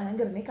നമുക്ക്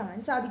ആങ്കറിനെ കാണാൻ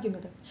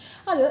സാധിക്കുന്നത്.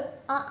 അത്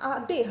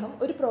അദ്ദേഹം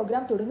ഒരു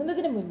പ്രോഗ്രാം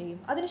തുടങ്ങുന്നതിന് മുന്നേയും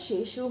അതിന്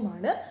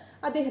ശേഷവുമാണ്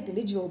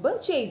അദ്ദേഹത്തിൻ്റെ ജോബ്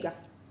ചെയ്യുക.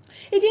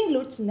 It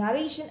includes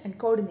narration and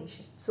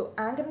coordination. So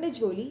ആങ്കറിൻ്റെ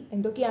ജോലി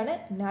എന്തൊക്കെയാണ്?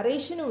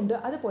 നറേഷനും ഉണ്ട്,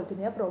 അതുപോലെ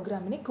തന്നെ ആ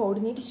പ്രോഗ്രാമിനെ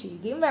കോർഡിനേറ്റ്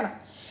ചെയ്യുകയും വേണം.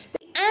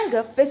 The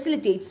anchor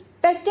facilitates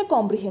better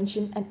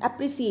comprehension and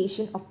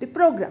appreciation of the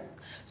programme.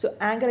 So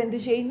anchor എന്ത്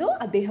ചെയ്യുന്നു?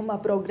 അദ്ദേഹം ആ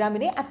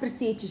പ്രോഗ്രാമിനെ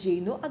അപ്രിസിയേറ്റ്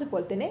ചെയ്യുന്നു,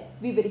 അതുപോലെ തന്നെ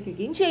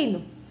വിവരിക്കുകയും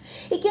ചെയ്യുന്നു.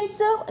 It can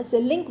serve as a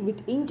link with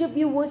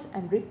interviewers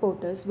and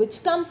reporters which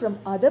come from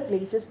other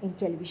places in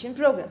television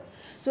program.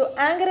 So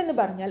anchor എന്ന്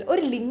പറഞ്ഞാൽ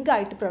ഒരു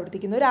ലിങ്കായിട്ട്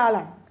പ്രവർത്തിക്കുന്ന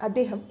ഒരാളാണ്.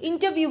 അദ്ദേഹം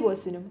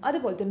ഇൻ്റർവ്യൂവേഴ്സിനും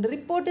അതുപോലെ തന്നെ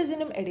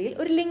റിപ്പോർട്ടേഴ്സിനും ഇടയിൽ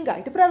ഒരു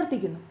ലിങ്കായിട്ട്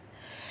പ്രവർത്തിക്കുന്നു.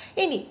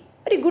 ഇനി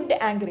ഒരു ഗുഡ്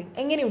ആങ്കറിങ്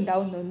എങ്ങനെ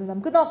ഉണ്ടാവുന്നു എന്ന്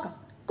നമുക്ക് നോക്കാം.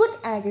 Good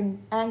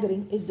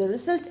anchoring is the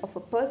result of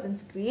a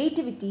person's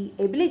creativity,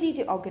 ability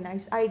to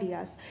organize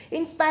ideas,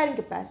 inspiring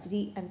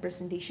capacity and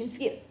presentation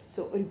skill. So,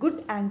 ഒരു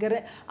ഗുഡ് ആങ്കർ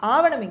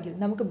ആവണമെങ്കിൽ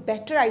നമുക്ക്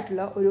ബെറ്റർ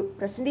ആയിട്ടുള്ള ഒരു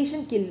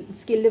പ്രസൻറ്റേഷൻ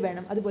സ്കില്ല്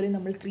വേണം, അതുപോലെ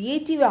നമ്മൾ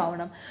ക്രിയേറ്റീവ്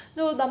ആവണം.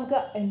 സോ നമുക്ക്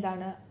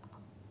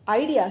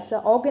ഐഡിയാസ്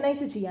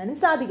ഓർഗനൈസ് ചെയ്യാനും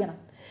സാധിക്കണം.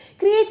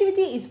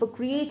 Creativity is four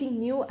creating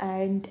new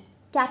and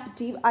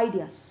captive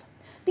ideas.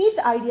 These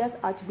ideas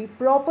are to be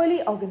properly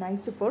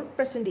organized for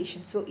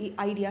presentation. So, ഈ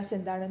ഐഡിയാസ്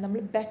എന്താണ്? നമ്മൾ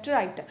ബെറ്റർ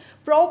ആയിട്ട്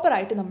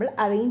പ്രോപ്പറായിട്ട് നമ്മൾ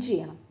അറേഞ്ച്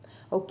ചെയ്യണം.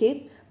 Okay,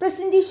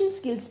 presentation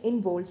skills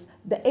involves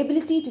the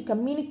ability to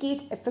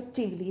communicate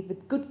effectively with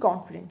good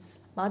confidence.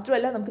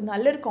 മാത്രമല്ല നമുക്ക്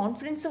നല്ലൊരു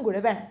കോൺഫിഡൻസും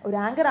കൂടെ വേണം. ഒരു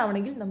ആങ്കർ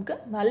ആവണമെങ്കിൽ നമുക്ക്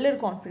നല്ലൊരു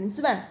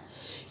കോൺഫിഡൻസ് വേണം.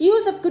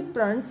 Use of good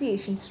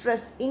pronunciation,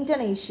 stress,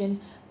 ഇൻറ്റണേഷൻ,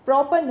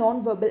 proper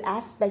non-verbal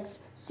aspects,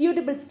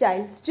 suitable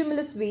style,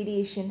 stimulus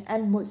variation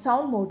and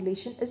sound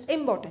modulation is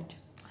important.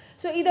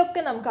 So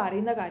ഇതൊക്കെ നമുക്ക്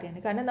അറിയുന്ന കാര്യമാണ്,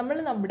 കാരണം നമ്മൾ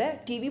നമ്മുടെ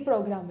ടി വി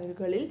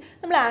പ്രോഗ്രാമുകളിൽ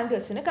നമ്മൾ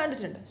ആങ്കേഴ്സിനെ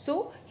കണ്ടിട്ടുണ്ട്. So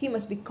he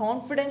must be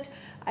confident,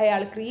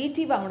 അയാൾ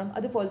ക്രിയേറ്റീവ് ആവണം,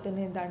 അതുപോലെ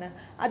തന്നെ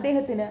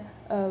അദ്ദേഹത്തിന്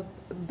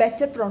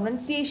ബെറ്റർ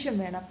പ്രൊണൗൺസിയേഷൻ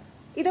വേണം.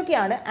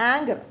 ഇതൊക്കെയാണ്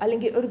ആങ്കർ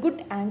അല്ലെങ്കിൽ ഒരു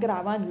ഗുഡ് ആങ്കർ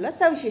ആവാനുള്ള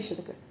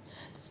സവിശേഷതകൾ.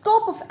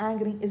 Scope of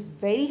anchoring is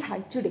very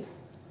high today.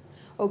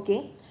 Okay,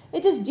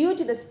 it is due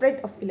to the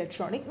spread of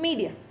electronic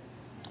media.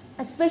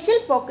 A special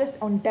focus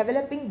on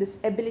developing this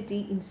ability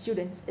in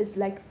students is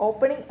like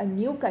opening a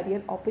new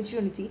career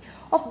opportunity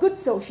of good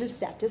social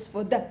status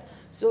for them.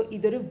 So,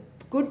 ഇതൊരു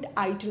good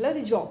ആയിട്ടുള്ള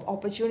ഒരു job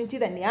opportunity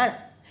തന്നെയാണ്.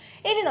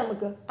 ഇനി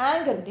നമുക്ക്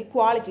ആങ്കറിൻ്റെ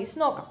qualities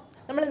നോക്കാം.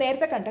 നമ്മൾ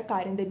നേരത്തെ കണ്ട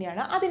കാര്യം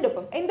തന്നെയാണ്, അതിൻ്റെ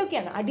ഒപ്പം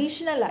എന്തൊക്കെയാണ്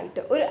അഡീഷണൽ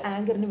ആയിട്ട് ഒരു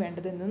ആങ്കറിന്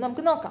വേണ്ടതെന്ന്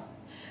നമുക്ക് നോക്കാം.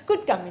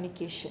 Good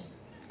communication,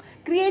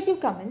 creative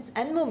comments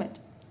and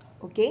movement,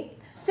 okay,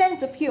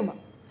 sense of humour,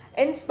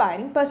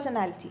 inspiring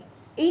personality,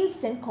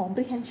 instant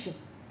comprehension,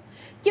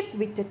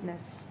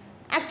 quick-wittedness,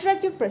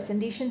 attractive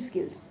presentation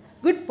skills,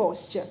 good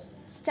posture,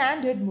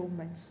 standard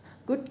movements,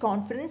 good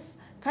confidence,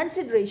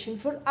 consideration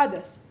for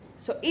others.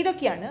 So,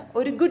 ഇതൊക്കെയാണ്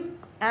ഒരു ഗുഡ്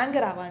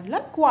ആങ്കർ ആവാനുള്ള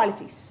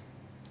qualities.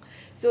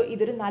 So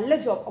ഇതൊരു നല്ല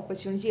job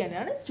opportunity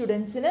തന്നെയാണ്.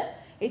 സ്റ്റുഡൻസിന്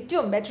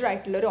ഏറ്റവും better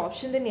ആയിട്ടുള്ള ഒരു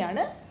ഓപ്ഷൻ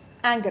തന്നെയാണ്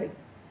ആങ്കറിങ്.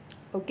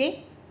 ഓക്കെ,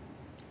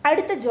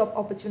 അടുത്ത ജോബ്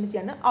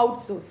ഓപ്പർച്യൂണിറ്റിയാണ്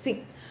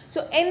ഔട്ട്സോഴ്സിങ്.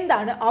 സോ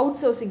എന്താണ്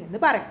ഔട്ട്സോഴ്സിങ്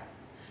എന്ന് പറയാം.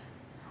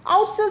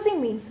 Outsourcing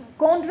means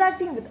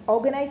contracting with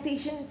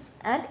organizations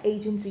and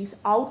agencies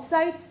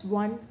outside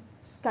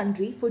one's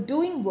country for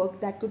doing work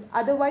that could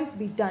otherwise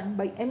be done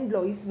by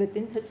employees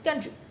within his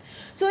country.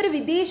 So, ഒരു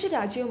വിദേശ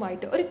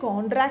രാജ്യവുമായിട്ട് ഒരു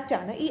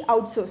കോൺട്രാക്റ്റാണ് ഈ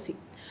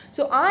outsourcing.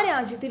 So ആ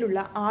രാജ്യത്തിലുള്ള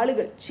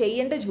ആളുകൾ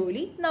ചെയ്യേണ്ട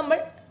ജോലി നമ്മൾ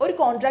ഒരു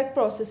കോൺട്രാക്ട്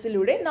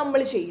പ്രോസസ്സിലൂടെ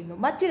നമ്മൾ ചെയ്യുന്നു,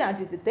 മറ്റ്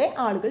രാജ്യത്തെ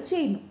ആളുകൾ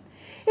ചെയ്യുന്നു.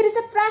 It is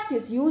a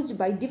practice used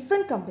by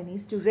different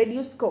companies to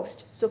reduce cost.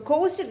 So,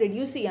 cost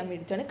reduce ചെയ്യാൻ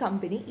വേണ്ടിയിട്ടാണ്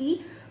കമ്പനി ഈ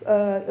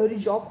ഒരു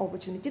ജോബ്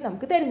ഓപ്പർച്യൂണിറ്റി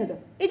നമുക്ക് തരുന്നത്.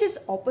 It is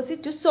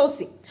opposite to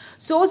sourcing.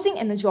 Sourcing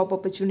എന്ന ജോബ്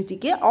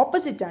ഓപ്പർച്യൂണിറ്റിക്ക്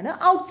ഓപ്പോസിറ്റ് ആണ്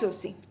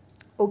outsourcing.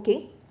 Okay,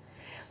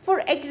 for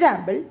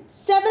example,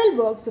 several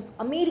works of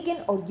American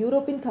or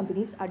European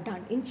companies are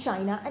done in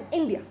China and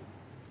India.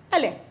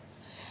 അല്ലേ?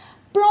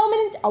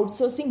 Prominent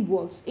outsourcing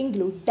works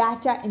include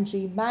data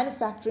entry,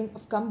 manufacturing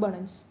of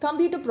components,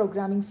 computer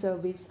programming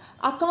service,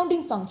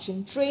 accounting function,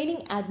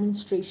 training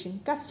administration,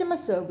 customer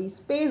service,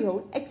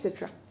 payroll,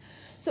 etc.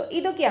 So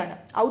ഇതൊക്കെയാണ്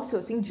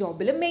outsourcing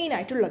ജോബിൽ main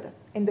ആയിട്ടുള്ളത്.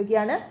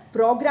 എന്തൊക്കെയാണ്?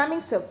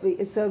 Programming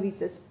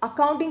services,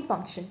 accounting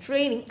function,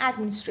 training,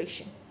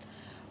 administration.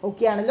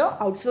 Okay ആണല്ലോ.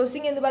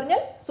 Outsourcing എന്ന്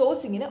പറഞ്ഞാൽ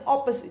സോഴ്സിങ്ങിന്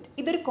opposite.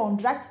 ഇതൊരു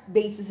contract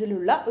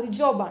ബേസിസിലുള്ള ഒരു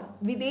ജോബാണ്,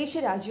 വിദേശ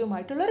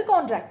രാജ്യവുമായിട്ടുള്ള ഒരു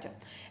കോൺട്രാക്റ്റ്.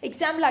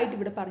 എക്സാമ്പിളായിട്ട്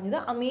ഇവിടെ പറഞ്ഞത്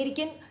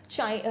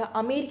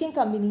അമേരിക്കൻ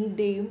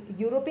കമ്പനിയുടെയും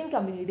യൂറോപ്യൻ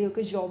കമ്പനിയുടെയും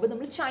ഒക്കെ ജോബ്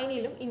നമ്മൾ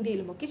ചൈനയിലും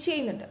ഇന്ത്യയിലും ഒക്കെ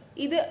ചെയ്യുന്നുണ്ട്.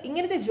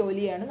 ഇങ്ങനത്തെ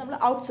ജോലിയാണ് നമ്മൾ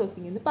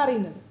ഔട്ട്സോഴ്സിംഗ് എന്ന്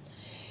പറയുന്നത്.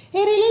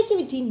 A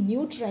relatively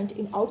new trend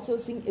in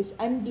outsourcing is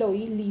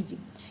employee leasing,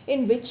 in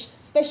which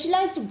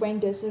specialized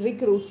vendors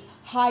recruits,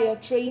 hire,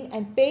 train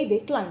and pay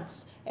their clients,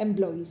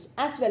 employees,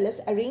 as well as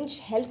arrange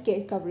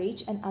healthcare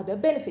coverage and other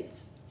benefits.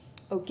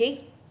 Okay?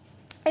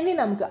 ഇനി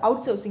നമുക്ക്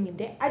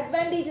ഔട്ട്സോഴ്സിങ്ങിൻ്റെ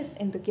advantages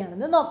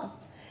എന്തൊക്കെയാണെന്ന് നോക്കാം.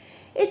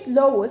 It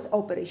lowers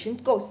operation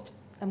cost.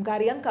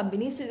 നമുക്കറിയാം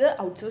companies ഇത്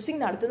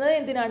outsourcing നടത്തുന്നത്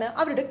എന്തിനാണ്?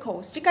 അവരുടെ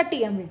cost cut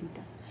ചെയ്യാൻ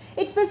വേണ്ടിയിട്ട്.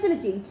 It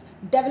facilitates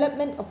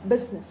development of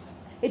business.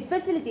 It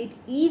facilitates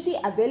easy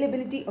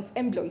availability of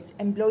employees.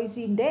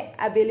 എംപ്ലോയീസിൻ്റെ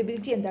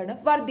availability എന്താണ്?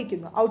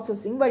 വർദ്ധിക്കുന്നു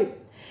ഔട്ട്സോഴ്സിംഗ് വഴി.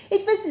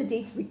 It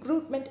facilitates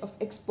recruitment of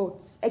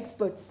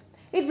experts.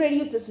 It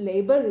reduces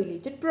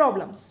labor-related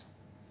problems.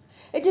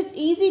 It is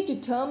easy to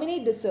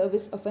terminate the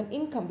service of an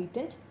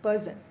incompetent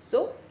person. So,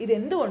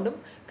 ഇതെന്തുകൊണ്ടും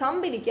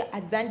കമ്പനിക്ക്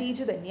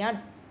advantage തന്നെയാണ്.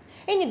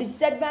 ഇനി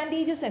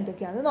disadvantages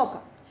എന്തൊക്കെയാണെന്ന്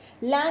നോക്കാം.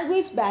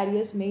 Language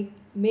barriers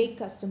make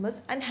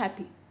customers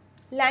unhappy.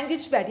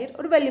 Language barrier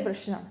ഒരു വലിയ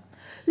പ്രശ്നമാണ്.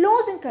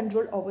 Loss in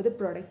control over the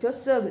product or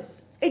service.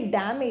 It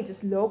damages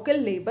local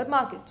labor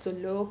market. So,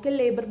 local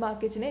labor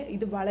marketനെ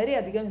ഇത്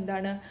വളരെയധികം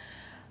എന്താണ്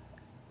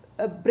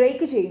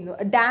ബ്രേക്ക് ചെയ്യുന്നു,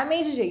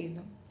 ഡാമേജ്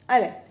ചെയ്യുന്നു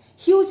അല്ലേ.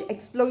 Huge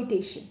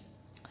exploitation.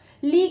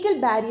 Legal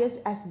barriers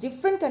as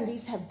different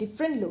countries have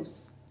different laws.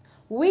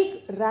 Weak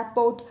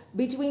rapport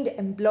between the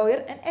employer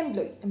and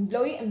employee.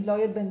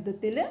 Employer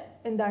ബന്ധത്തിൽ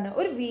എന്താണ്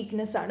ഒരു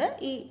weakness ആണ്.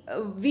 ഈ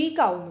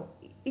വീക്ക് ആവുന്നു.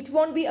 It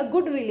won't be a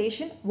good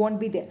relation, won't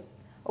be there.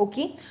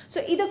 Okay. So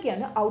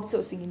ഇതൊക്കെയാണ്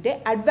ഔട്ട്സോഴ്സിങ്ങിൻ്റെ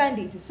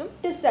അഡ്വാൻറ്റേജസും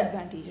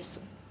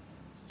ഡിസഡ്വാൻറ്റേജസും.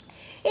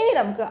 ഇനി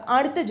നമുക്ക്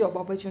അടുത്ത ജോബ്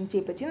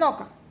ഓപ്പർച്യൂണിറ്റിയെ പറ്റി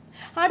നോക്കാം.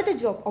 അടുത്ത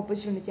ജോബ്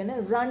ഓപ്പർച്യൂണിറ്റിയാണ്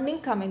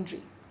റണ്ണിങ്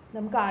കമൻട്രി.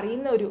 നമുക്ക്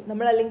അറിയുന്ന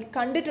നമ്മളല്ലെങ്കിൽ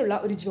കണ്ടിട്ടുള്ള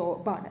ഒരു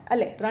ജോബാണ്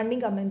അല്ലേ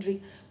റണ്ണിങ് കമൻട്രി.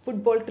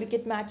 ഫുട്ബോൾ,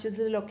 ക്രിക്കറ്റ്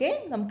മാച്ചസിലൊക്കെ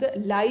നമുക്ക്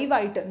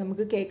ലൈവായിട്ട്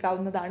നമുക്ക്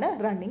കേൾക്കാവുന്നതാണ്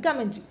റണ്ണിങ്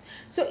കമൻട്രി.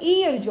 സോ ഈ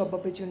ഒരു ജോബ്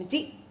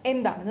ഓപ്പർച്യൂണിറ്റി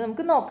എന്താണെന്ന്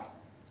നമുക്ക് നോക്കാം.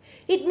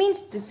 It means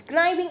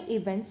describing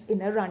events in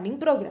a running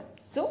program.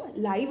 So,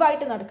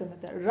 ലൈവായിട്ട്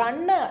നടക്കുന്നത്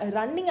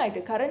റണ്ണിങ്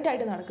ആയിട്ട്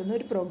കറൻ്റായിട്ട് നടക്കുന്ന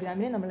ഒരു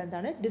പ്രോഗ്രാമിനെ നമ്മൾ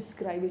എന്താണ്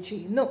ഡിസ്ക്രൈബ്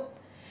ചെയ്യുന്നു.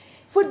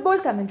 Football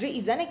commentary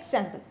is an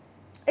example.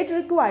 It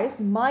requires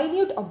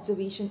minute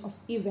observation of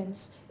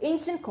events,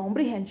 instant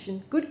comprehension,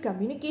 good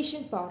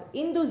communication power,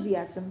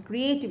 enthusiasm,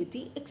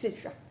 creativity,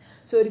 etc.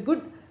 So, ഒരു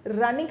ഗുഡ്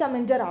റണ്ണിങ്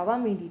കമൻറ്റർ ആവാൻ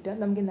വേണ്ടിയിട്ട്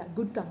നമുക്ക് എന്താ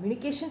ഗുഡ്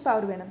കമ്മ്യൂണിക്കേഷൻ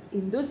പവർ വേണം,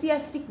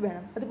 എന്തൂസിയാസ്റ്റിക്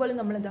വേണം, അതുപോലെ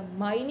നമ്മളെന്താ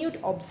മൈന്യൂട്ട്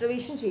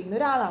ഒബ്സർവേഷൻ ചെയ്യുന്ന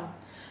ഒരാളാണ്.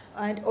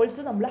 ആൻഡ്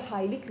ഓൾസോ നമ്മൾ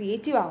ഹൈലി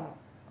ക്രിയേറ്റീവ് ആവണം.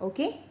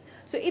 ഓക്കെ.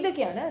 സോ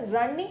ഇതൊക്കെയാണ്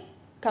റണ്ണിങ്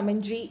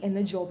കമൻട്രി എന്ന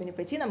ജോബിനെ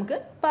പറ്റി നമുക്ക്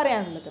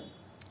പറയാനുള്ളത്.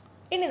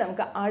 ഇനി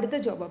നമുക്ക് അടുത്ത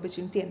ജോബ്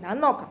ഓപ്പർച്യൂണിറ്റി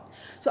എന്താണെന്ന് നോക്കാം.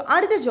 സോ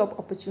അടുത്ത ജോബ്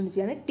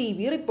ഓപ്പർച്യൂണിറ്റിയാണ്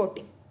TV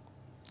റിപ്പോർട്ടിംഗ്.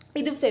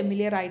 ഇത്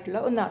ഫെമിലിയർ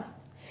ആയിട്ടുള്ള ഒന്നാണ്.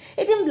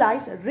 It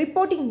implies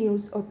reporting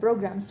news or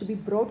programmes to B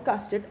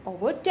broadcasted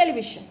over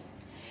television.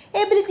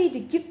 Ability to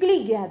quickly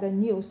gather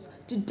news,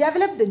 to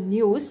develop the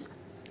news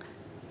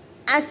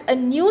as a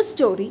news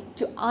story,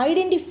 to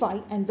identify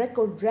and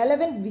record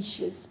relevant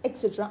visuals,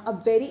 etc. are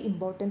very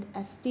important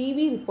as TV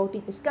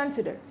reporting is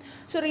considered.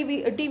 So,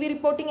 TV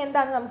reporting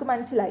എന്താണ് നമുക്ക്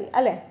മനസ്സിലായി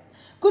അല്ലേ.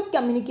 Good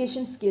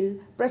communication skill,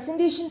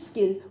 presentation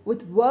skill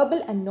with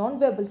verbal and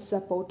non-verbal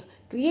support,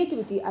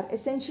 creativity are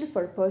essential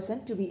for a person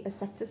to be a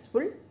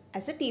successful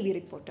as a TV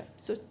reporter.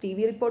 So, TV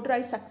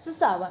reporter-ആയി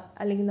success ആവാൻ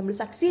അല്ലെങ്കിൽ നമ്മൾ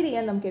succeed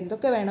ചെയ്യാൻ നമുക്ക്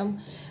എന്തൊക്കെ വേണം?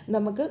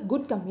 നമുക്ക്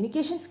ഗുഡ്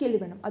കമ്മ്യൂണിക്കേഷൻ സ്കിൽ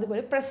വേണം,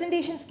 അതുപോലെ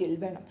പ്രസൻറ്റേഷൻ സ്കിൽ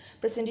വേണം.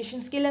 പ്രസൻറ്റേഷൻ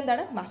സ്കിൽ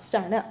എന്താണ്?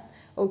 മസ്റ്റാണ്.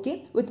 Okay.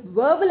 With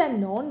verbal and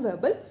non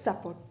verbal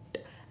support.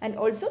 And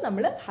also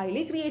നമ്മൾ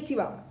ഹൈലി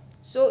ക്രിയേറ്റീവ് ആവണം.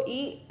 സോ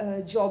ഈ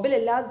ജോബിൽ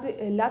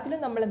എല്ലാത്തിലും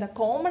നമ്മളെന്താ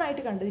കോമൺ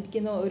ആയിട്ട്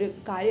കണ്ടിരിക്കുന്ന ഒരു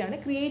കാര്യമാണ്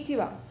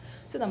ക്രിയേറ്റീവ് ആണ്.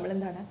 സോ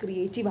നമ്മളെന്താണ്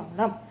ക്രിയേറ്റീവ്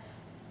ആവണം.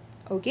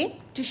 Okay.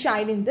 To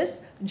Shine in this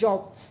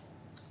jobs.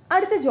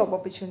 അടുത്ത ജോബ്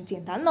ഓപ്പർച്യൂണിറ്റി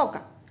എന്താണെന്ന്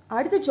നോക്കാം.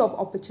 അടുത്ത ജോബ്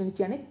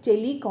ഓപ്പർച്യൂണിറ്റിയാണ്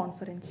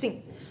ടെലികോൺഫറൻസിങ്.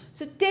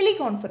 സോ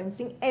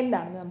ടെലികോൺഫറൻസിങ്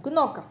എന്താണെന്ന് നമുക്ക്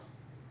നോക്കാം.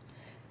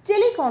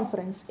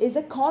 Teleconference is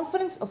a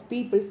conference of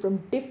people from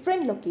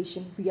different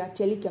location via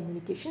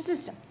telecommunication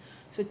system.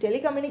 So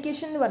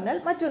telecommunication എന്ന് പറഞ്ഞാൽ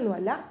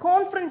മറ്റൊന്നുമല്ല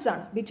കോൺഫറൻസ്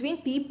ആണ് between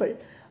people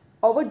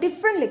over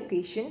different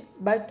location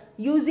but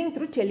using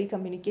through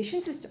telecommunication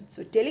system. So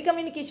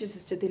telecommunication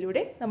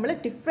സിസ്റ്റത്തിലൂടെ നമ്മൾ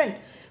different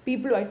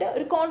പീപ്പിളുമായിട്ട്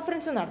ഒരു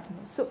conference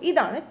നടത്തുന്നു. സോ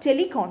ഇതാണ്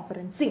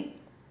teleconferencing.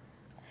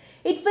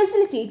 It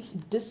facilitates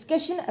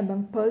discussion among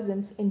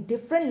persons in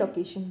different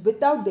locations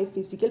without their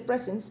physical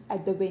presence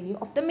at the venue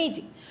of the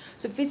meeting.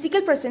 So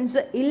physical presence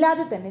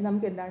ഇല്ലാതെ തന്നെ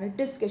നമുക്ക് എന്താണ്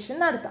discussion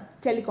നടത്താം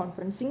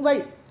teleconferencing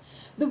വഴി.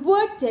 The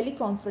word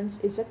teleconference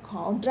is a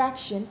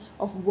contraction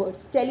of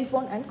words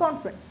telephone and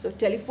conference. So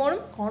telephone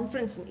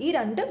conferencing ഈ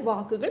രണ്ട്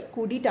വാക്കുകൾ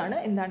കൂടിയിട്ടാണ്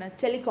എന്താണ്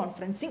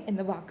teleconferencing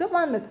എന്ന വാക്ക്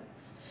വന്നത്.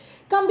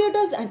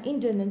 Computers and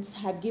internets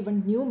have given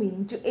new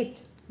meaning to it.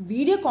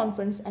 Video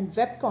conference and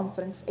web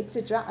conference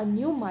etc. are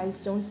new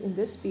milestones in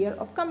the sphere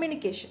of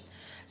communication.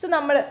 So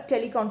നമ്മൾ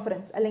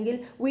teleconference അല്ലെങ്കിൽ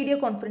video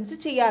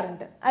conference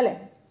ചെയ്യാറുണ്ട് അല്ലേ,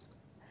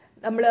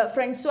 നമ്മൾ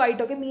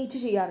ഫ്രണ്ട്സുമായിട്ടൊക്കെ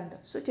മീറ്റ് ചെയ്യാറുണ്ട്.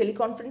 സോ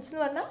ടെലികോൺഫറൻസ്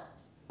എന്ന് പറഞ്ഞാൽ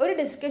ഒരു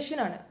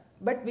ഡിസ്കഷനാണ്,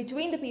 but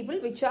between the people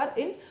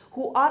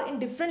who are in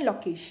different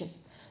location.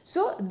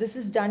 So this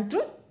is done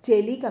through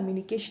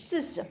telecommunication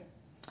system.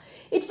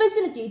 It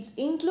facilitates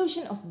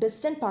inclusion of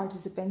distant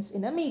participants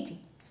in a meeting.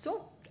 So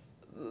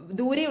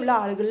ദൂരെയുള്ള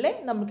ആളുകളെ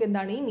നമുക്ക്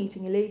എന്താണ് ഈ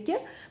മീറ്റിങ്ങിലേക്ക്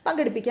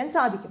പങ്കെടുപ്പിക്കാൻ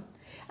സാധിക്കും.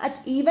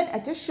 Even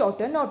at a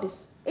shorter notice.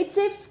 It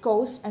saves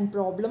cost and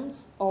problems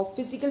of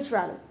physical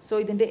travel. So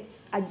ഇതിൻ്റെ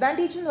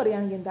advantage എന്ന്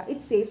പറയുകയാണെങ്കിൽ എന്താ,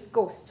 it saves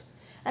cost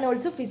and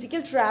also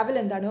physical travel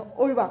എന്താണ്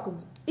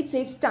ഒഴിവാക്കുന്നു. It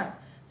saves time.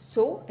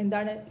 സോ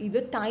എന്താണ് ഇത്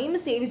ടൈം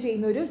സേവ്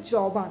ചെയ്യുന്ന ഒരു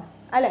ജോബാണ്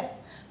അല്ലേ.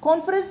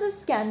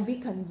 Conferences can be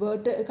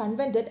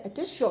കൺവെൻറ്റഡ്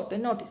at A shorter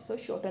notice. So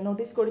shorter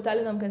notice കൊടുത്താൽ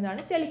നമുക്ക്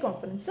എന്താണ്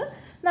ടെലികോൺഫറൻസ്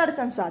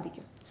നടത്താൻ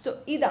സാധിക്കും. സോ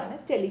ഇതാണ്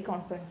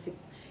ടെലികോൺഫറൻസിങ്,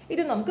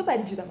 ഇത് നമുക്ക്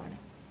പരിചിതമാണ്.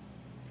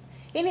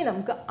 ഇനി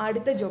നമുക്ക്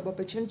അടുത്ത ജോബ്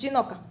ഓപ്പർച്യൂണിറ്റി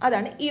നോക്കാം,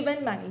 അതാണ്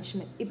ഇവൻറ്റ്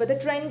മാനേജ്മെൻറ്റ്. ഇപ്പോഴത്തെ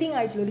ട്രെൻഡിങ്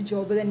ആയിട്ടുള്ളൊരു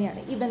ജോബ്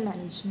തന്നെയാണ് ഇവൻറ്റ്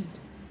മാനേജ്മെൻറ്റ്.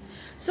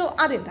 സോ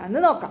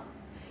അതെന്താണെന്ന് നോക്കാം.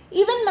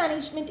 Event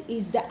management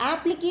is the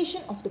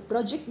application of the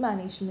project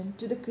management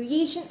to the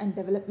creation and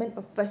development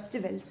of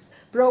festivals,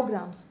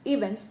 programs,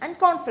 events and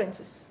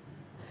conferences.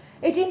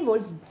 It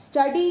involves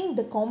studying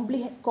the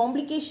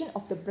complication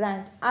of the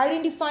brand,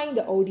 identifying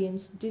the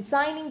audience,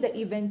 designing the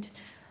event,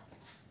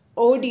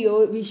 audio,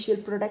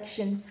 visual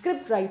production,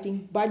 script writing,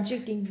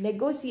 budgeting,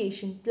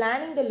 negotiation,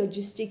 planning the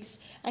logistics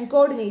and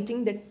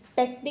coordinating the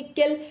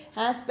technical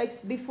aspects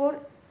before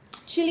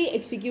actually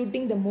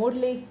executing the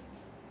modalities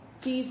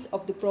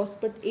of the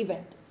prospect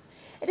event.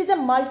 It is a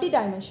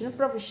multi-dimensional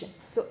profession.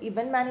 So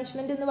event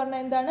management എന്ന്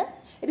പറഞ്ഞാൽ എന്താണ്,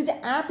 it is the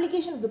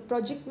application of the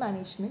project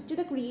management to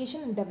the creation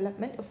and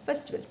development of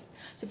festivals.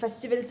 So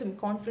festivals-ഉം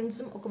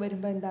കോൺഫറൻസും ഒക്കെ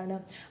വരുമ്പോൾ എന്താണ്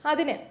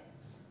അതിനെ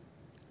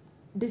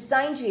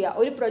design ചെയ്യുക,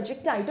 ഒരു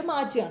പ്രൊജക്റ്റായിട്ട്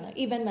മാറ്റുകയാണ്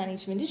ഇവൻറ്റ്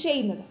മാനേജ്മെൻറ്റ്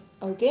ചെയ്യുന്നത്.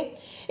 Okay,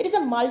 it is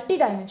A multi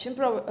dimension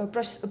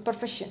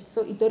profession. So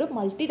ഇതൊരു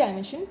multi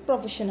dimension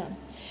പ്രൊഫഷനാണ്.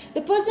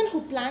 The person who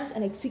plans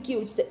and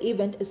executes the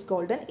event is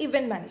called an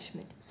event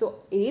management. So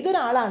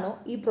ഏതൊരാളാണോ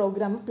ഈ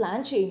പ്രോഗ്രാം പ്ലാൻ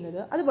ചെയ്യുന്നത്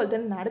അതുപോലെ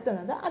തന്നെ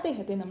നടത്തുന്നത്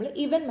അദ്ദേഹത്തെ നമ്മൾ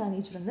ഇവൻറ്റ്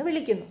മാനേജർ എന്ന്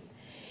വിളിക്കുന്നു.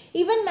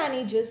 Event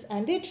managers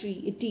and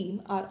the team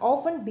are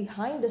often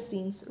behind the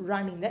scenes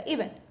running the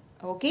event.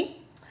 Okay,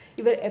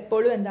 ഇവർ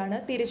എപ്പോഴും എന്താണ്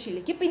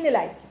തിരശ്ശീലയ്ക്ക്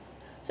പിന്നിലായിരിക്കും.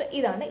 സോ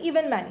ഇതാണ്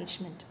ഇവൻറ്റ്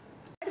മാനേജ്മെൻറ്റ്.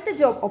 അടുത്ത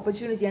ജോബ്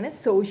ഓപ്പർച്യൂണിറ്റിയാണ്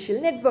സോഷ്യൽ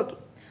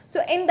നെറ്റ്വർക്കിംഗ്.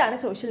 സോ എന്താണ്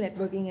സോഷ്യൽ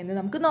നെറ്റ്വർക്കിംഗ് എന്ന്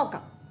നമുക്ക്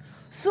നോക്കാം.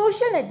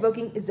 Social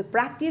networking is the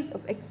practice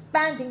of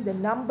expanding the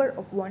number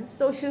of one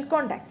social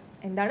contact.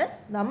 എന്താണ്,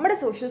 നമ്മുടെ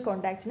സോഷ്യൽ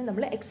കോൺടാക്റ്റിനെ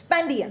നമ്മൾ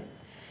എക്സ്പാൻഡ് ചെയ്യണം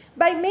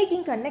by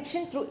making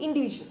connection through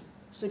individual.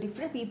 So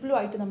different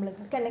പീപ്പിളുമായിട്ട് നമ്മൾ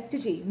കണക്ട്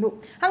ചെയ്യുന്നു,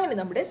 അങ്ങനെ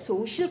നമ്മുടെ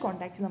സോഷ്യൽ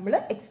കോൺടാക്റ്റ് നമ്മൾ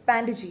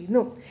എക്സ്പാൻഡ്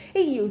ചെയ്യുന്നു.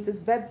 ഈ uses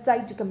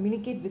website to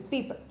communicate with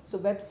people. So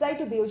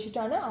website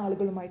ഉപയോഗിച്ചിട്ടാണ്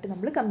ആളുകളുമായിട്ട്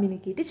നമ്മൾ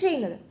കമ്മ്യൂണിക്കേറ്റ്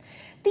ചെയ്യുന്നത്.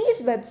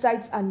 These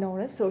websites R known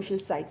as social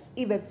sites.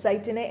 ഈ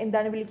വെബ്സൈറ്റിനെ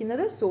എന്താണ്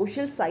വിളിക്കുന്നത്,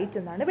 സോഷ്യൽ സൈറ്റ്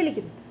എന്നാണ്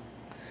വിളിക്കുന്നത്.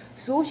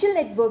 Social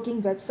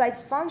networking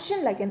websites function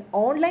like an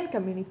online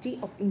community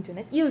of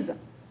internet user.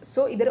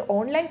 So ഇതൊരു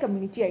ഓൺലൈൻ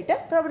കമ്മ്യൂണിറ്റി ആയിട്ട്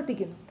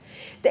പ്രവർത്തിക്കുന്നു.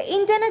 The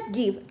internet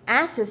give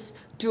access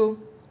to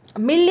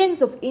millions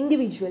of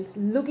individuals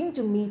looking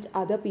to meet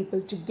other people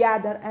to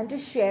gather and to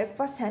share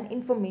first-hand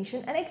information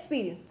and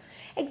experience.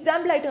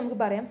 Example ആയിട്ട് നമുക്ക്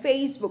പറയാം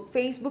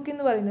Facebook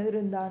എന്ന് പറയുന്നത്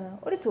എന്താണ്,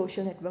 ഒരു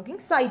social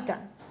networking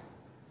സൈറ്റാണ്.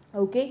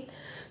 Okay,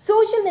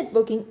 social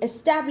networking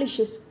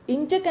establishes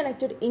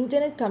interconnected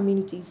internet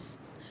communities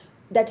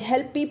that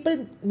help people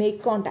make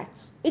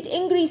contacts. It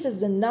increases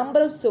the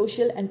number of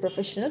social and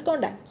professional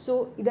contacts. So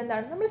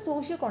ഇതെന്താണ്, നമ്മൾ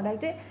social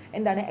contact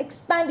എന്താണ്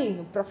എക്സ്പാൻഡ്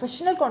ചെയ്യുന്നു.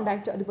 പ്രൊഫഷണൽ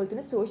കോൺടാക്റ്റ് അതുപോലെ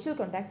തന്നെ സോഷ്യൽ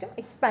കോൺടാക്റ്റും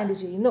എക്സ്പാൻഡ്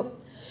ചെയ്യുന്നു.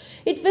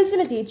 It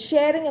facilitate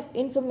sharing of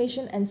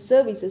information and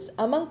services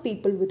among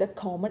people with a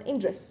common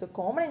interest. So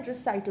common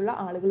interest ആയിട്ടുള്ള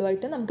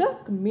ആളുകളുമായിട്ട് നമുക്ക്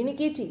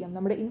കമ്മ്യൂണിക്കേറ്റ് ചെയ്യാം,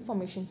 നമ്മുടെ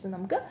ഇൻഫർമേഷൻസ്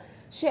നമുക്ക്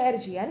ഷെയർ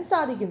ചെയ്യാൻ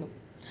സാധിക്കുന്നു.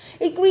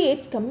 It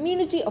creates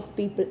community of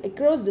people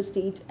across the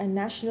state and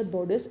national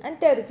borders and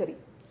territory.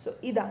 So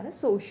ഇതാണ്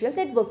social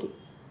networking.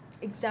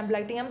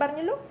 എക്സാമ്പിളായിട്ട് ഞാൻ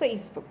പറഞ്ഞല്ലോ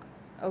ഫേസ്ബുക്ക്.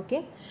 ഓക്കെ,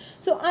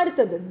 സോ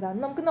അടുത്തത്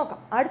എന്താണെന്ന് നമുക്ക് നോക്കാം.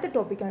 അടുത്ത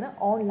ടോപ്പിക്കാണ്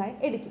ഓൺലൈൻ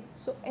എഡിറ്റിംഗ്.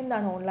 സോ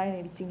എന്താണ് ഓൺലൈൻ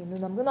എഡിറ്റിംഗ് എന്ന്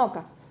നമുക്ക്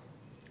നോക്കാം.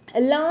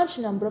 A large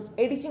number of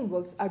editing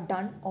works are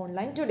done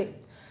online today.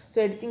 So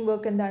editing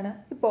work എന്താണ്,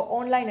 ഇപ്പോൾ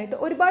ഓൺലൈനായിട്ട്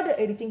ഒരുപാട്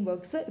എഡിറ്റിംഗ്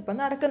വർക്ക്സ് ഇപ്പോൾ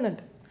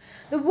നടക്കുന്നുണ്ട്.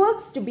 The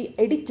works to be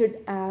edited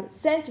are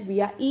sent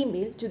via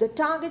email to the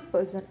target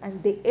person and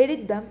they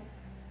edit them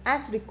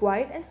as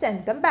required and send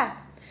them back.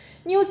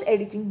 News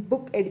editing,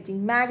 book editing,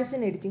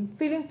 magazine editing,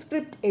 film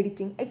script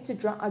editing,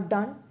 etc. are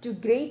done to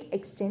great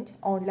extent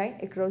online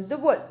across the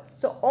world.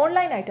 So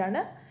online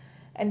ആയിട്ടാണ്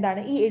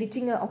എന്താണ് ഈ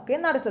editing ഒക്കെ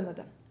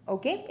നടത്തുന്നത്.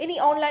 Okay, ഇനി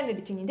online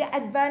എഡിറ്റിങ്ങിൻ്റെ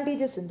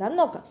advantages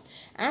എന്താണെന്ന് നോക്കാം.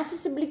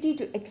 Accessibility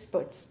to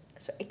experts.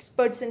 So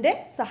എക്സ്പേർട്സിൻ്റെ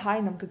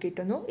സഹായം നമുക്ക്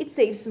കിട്ടുന്നു. It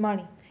saves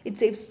money, it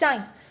saves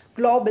time,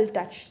 global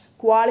touch,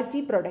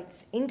 quality products,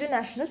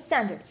 international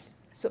standards.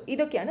 So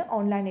ഇതൊക്കെയാണ്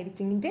ഓൺലൈൻ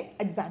എഡിറ്റിങ്ങിൻ്റെ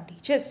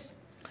അഡ്വാൻറ്റേജസ്.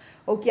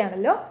 ഓക്കെ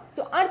ആണല്ലോ.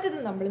 സോ അടുത്തത്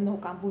നമ്മൾ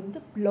നോക്കാൻ പോകുന്നത്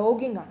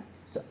ബ്ലോഗിംഗ് ആണ്.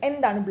 സോ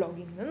എന്താണ്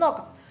ബ്ലോഗിംഗ് എന്ന്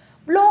നോക്കാം.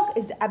 Blog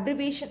is the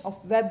abbreviation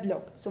of web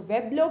blog. So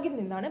web ബ്ലോഗിൽ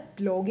നിന്നാണ്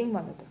ബ്ലോഗിംഗ്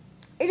വന്നത്.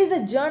 It is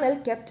A journal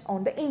kept on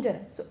the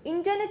internet. So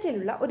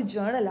ഇൻ്റർനെറ്റിലുള്ള ഒരു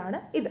ജേർണലാണ്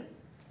ഇത്.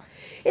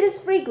 It is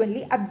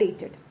frequently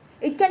updated.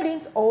 It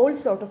contains all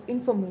sort of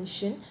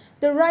information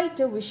the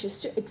writer wishes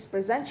to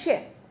express and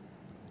share.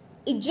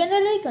 It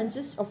generally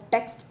consists of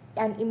text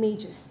and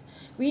images.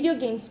 Video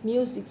games,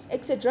 music,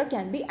 etc.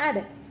 can be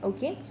added.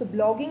 Okay, so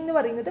blogging എന്ന്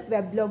പറയുന്നത്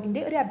web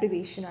ബ്ലോഗിൻ്റെ ഒരു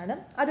അബ്രിവേഷനാണ്.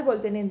 അതുപോലെ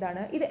തന്നെ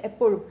എന്താണ്, ഇത്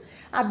എപ്പോഴും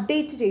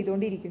update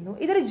ചെയ്തുകൊണ്ടിരിക്കുന്നു.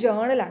 ഇതൊരു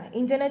ജേർണലാണ്,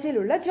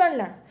 ഇൻ്റർനെറ്റിലുള്ള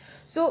ജേർണലാണ്.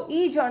 സോ ഈ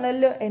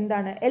ജേർണലിൽ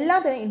എന്താണ്,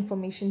 എല്ലാതരം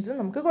ഇൻഫർമേഷൻസും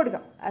നമുക്ക്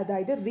കൊടുക്കാം.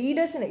 അതായത്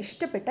റീഡേഴ്സിന്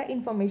ഇഷ്ടപ്പെട്ട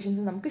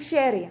ഇൻഫർമേഷൻസ് നമുക്ക്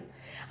ഷെയർ ചെയ്യാം.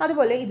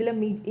 അതുപോലെ ഇതിൽ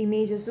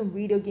ഇമേജസും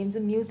വീഡിയോ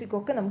ഗെയിംസും മ്യൂസിക്കും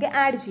ഒക്കെ നമുക്ക്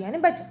ആഡ്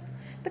ചെയ്യാനും പറ്റും.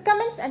 The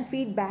comments and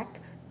feedback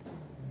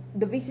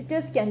the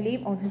visitors can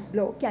leave on his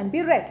blog can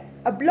be read.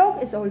 A blog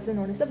is also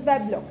known as a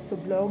web blog. So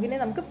blogine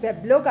നമുക്ക് web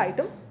blog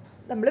ആയിട്ടും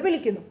നമ്മൾ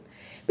വിളിക്കുന്നു.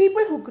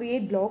 People who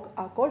create blog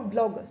are called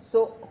bloggers. So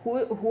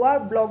who are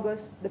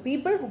bloggers? The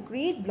people who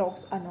create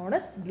blogs are known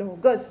as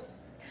bloggers.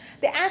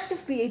 The act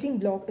of creating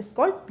blog is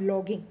called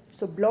blogging.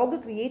 So blog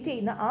create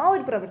ചെയ്യുന്ന ആ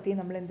ഒരു പ്രവൃത്തിയെ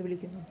നമ്മൾ എന്ത്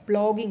വിളിക്കുന്നു,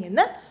 blogging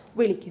എന്ന്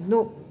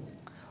വിളിക്കുന്നു.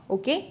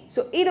 Okay,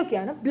 so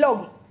ഇതൊക്കെയാണ്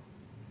ബ്ലോഗിങ്.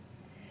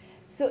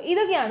 സോ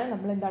ഇതൊക്കെയാണ്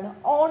നമ്മൾ എന്താണ്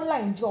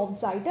ഓൺലൈൻ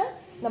ജോബ്സ് ആയിട്ട്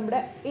നമ്മുടെ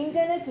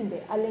ഇൻ്റർനെറ്റിൻ്റെ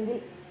അല്ലെങ്കിൽ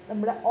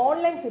നമ്മുടെ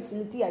ഓൺലൈൻ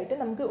ഫെസിലിറ്റി ആയിട്ട്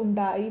നമുക്ക്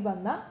ഉണ്ടായി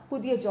വന്ന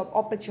പുതിയ ജോബ്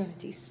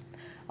ഓപ്പർച്യൂണിറ്റീസ്.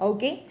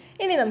 ഓക്കെ,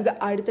 ഇനി നമുക്ക്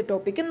അടുത്ത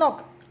ടോപ്പിക്ക്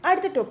നോക്കാം.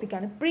 അടുത്ത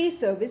ടോപ്പിക്കാണ് pre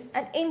service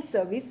and in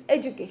service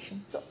education.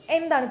 So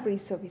എന്താണ് പ്രീ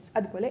സർവീസ്,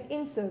 അതുപോലെ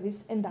ഇൻ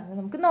സർവീസ് എന്താണെന്ന്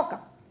നമുക്ക്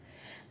നോക്കാം.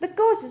 The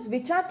courses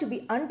which are to be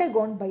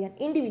undergone by an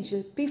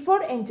individual before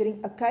entering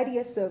a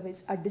career service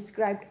are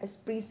described as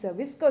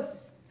pre-service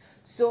courses.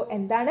 So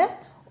എന്താണ്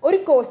ഒരു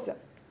course,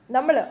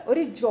 നമ്മൾ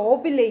ഒരു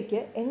ജോബിലേക്ക്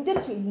enter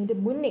ചെയ്യുന്നതിൻ്റെ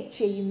മുന്നേ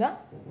ചെയ്യുന്ന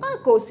ആ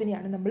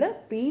കോഴ്സിനെയാണ് നമ്മൾ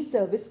പ്രീ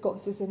സർവീസ്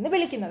കോഴ്സസ് എന്ന്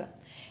വിളിക്കുന്നത്.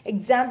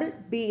 Example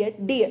BEd,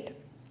 DEd.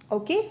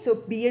 Okay, so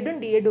BEdും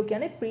DEdും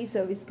ഒക്കെയാണ് പ്രീ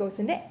സർവീസ്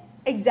കോഴ്സിൻ്റെ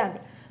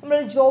എക്സാമ്പിൾ. നമ്മൾ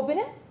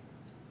ജോബിന്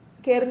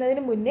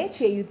കയറുന്നതിന് മുന്നേ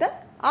ചെയ്യുന്ന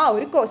ആ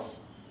ഒരു course.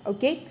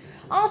 Okay,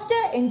 after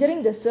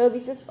entering the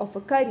services of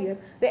a career,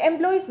 the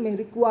employees may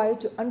require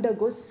to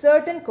undergo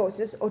certain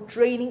courses or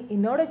training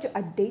in order to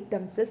update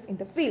themselves in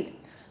the field.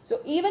 So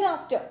even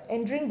after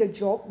entering the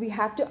job, we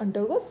have to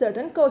undergo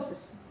certain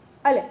courses.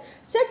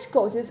 Such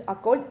courses are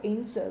called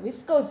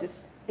in-service courses.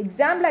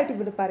 Example ആയിട്ട്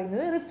ഇവിടെ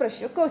പറയുന്നത്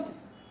refresher courses.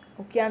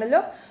 Okay ആണല്ലോ.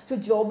 So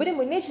ജോബിന്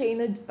മുന്നേ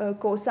ചെയ്യുന്ന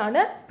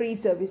കോഴ്സാണ് pre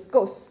service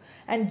course.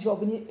 And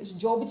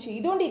job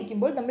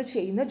ചെയ്തുകൊണ്ടിരിക്കുമ്പോൾ നമ്മൾ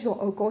ചെയ്യുന്ന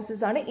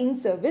കോഴ്സസ് ആണ് in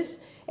service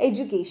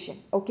education.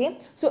 Okay,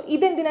 so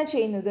ഇതെന്തിനാണ്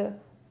ചെയ്യുന്നത്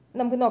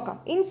നമുക്ക് നോക്കാം.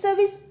 In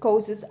service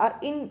courses are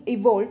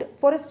evolved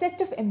four A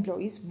set of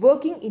employees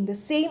working in the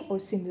same or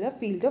similar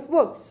field of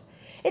works.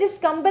 It is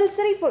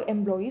compulsory for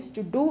employees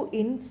to do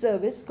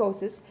in-service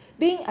courses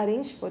being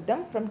arranged for them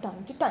from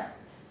time to time.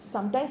 So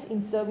sometimes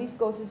in-service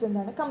courses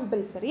എന്താണ്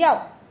compulsory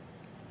ആവും.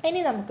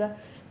 ഇനി നമുക്ക്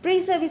pre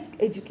service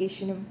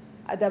എഡ്യൂക്കേഷനും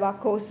അഥവാ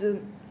കോഴ്സും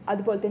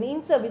അതുപോലെ തന്നെ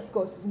in service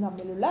കോഴ്സസും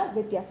തമ്മിലുള്ള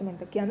വ്യത്യാസം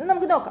എന്തൊക്കെയാണെന്ന്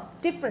നമുക്ക് നോക്കാം.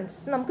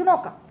 ഡിഫറൻസസ് നമുക്ക്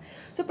നോക്കാം.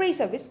 So pre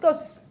service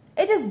courses,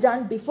 it is done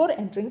before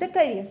entering the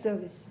career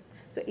service.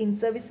 So in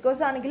service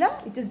course ആണെങ്കിൽ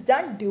it is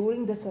done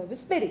during the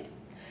service period.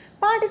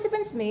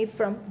 Participants made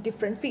from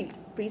different field.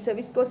 Pre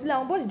service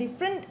കോഴ്സിലാവുമ്പോൾ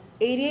different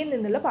ഏരിയയിൽ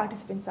നിന്നുള്ള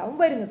participants ആവും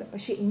വരുന്നത്.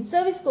 പക്ഷേ in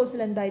service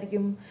കോഴ്സിൽ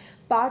എന്തായിരിക്കും,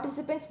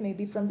 participants may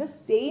be from the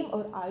same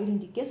or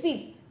identical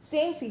field.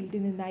 Same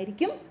ഫീൽഡിൽ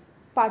നിന്നായിരിക്കും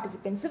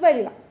പാർട്ടിസിപ്പൻസ്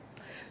വരിക.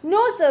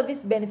 No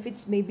service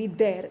benefits may be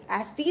there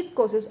as these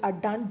courses are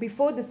done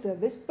before the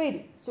service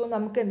period. So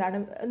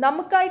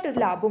നമുക്കായിട്ടൊരു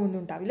ലാഭമൊന്നും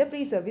ഉണ്ടാവില്ല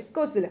പ്രീ സർവീസ്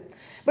കോഴ്സിൽ.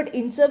 But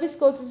in service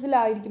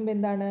കോഴ്സസിലായിരിക്കുമ്പോൾ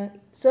എന്താണ്,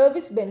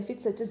 service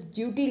benefits such as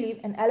duty leave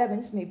and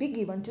allowance may be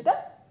given to the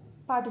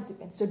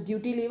participants. So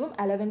duty ലീവും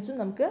അലവൻസും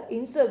നമുക്ക്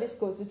in service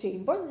course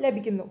ചെയ്യുമ്പോൾ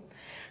ലഭിക്കുന്നു.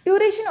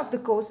 Duration of the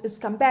course is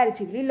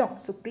comparatively long.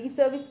 So pre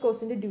service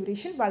കോഴ്സിൻ്റെ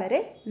duration വളരെ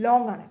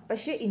long ആണ്.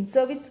 പക്ഷേ in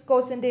service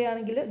കോഴ്സിൻ്റെ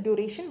ആണെങ്കിൽ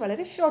duration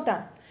വളരെ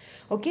ഷോർട്ടാണ്.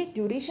 Okay,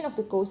 duration of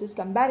the course is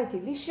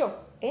comparatively short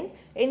in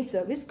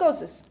in-service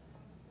courses.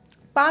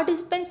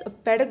 Participants of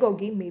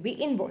pedagogy may be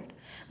involved,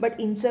 but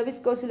in-service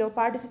course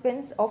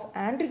participants of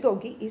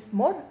andragogy is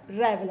more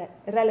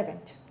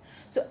relevant.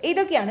 So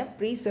ഇതൊക്കെയാണ്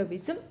pre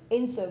സർവീസും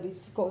in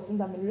service കോഴ്സും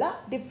തമ്മിലുള്ള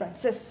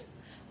differences.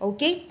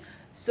 Okay,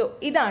 so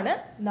ഇതാണ്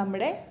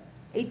നമ്മുടെ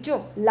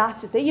ഏറ്റവും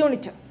ലാസ്റ്റത്തെ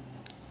unit.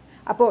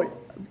 അപ്പോൾ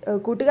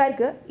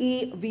കൂട്ടുകാർക്ക് ഈ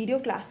വീഡിയോ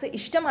ക്ലാസ്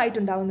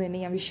ഇഷ്ടമായിട്ടുണ്ടാവുമെന്ന് തന്നെ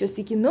ഞാൻ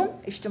വിശ്വസിക്കുന്നു.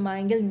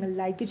 ഇഷ്ടമായെങ്കിൽ നിങ്ങൾ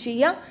ലൈക്ക്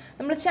ചെയ്യുക.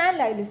 നമ്മുടെ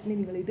ചാനലായ ലിസ്മി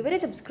നിങ്ങൾ ഇതുവരെ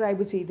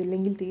സബ്സ്ക്രൈബ്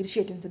ചെയ്തില്ലെങ്കിൽ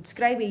തീർച്ചയായിട്ടും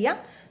സബ്സ്ക്രൈബ് ചെയ്യുക.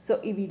 സോ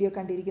ഈ വീഡിയോ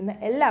കണ്ടിരിക്കുന്ന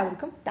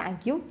എല്ലാവർക്കും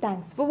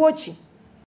താങ്ക്സ് ഫോർ വാച്ചിങ്.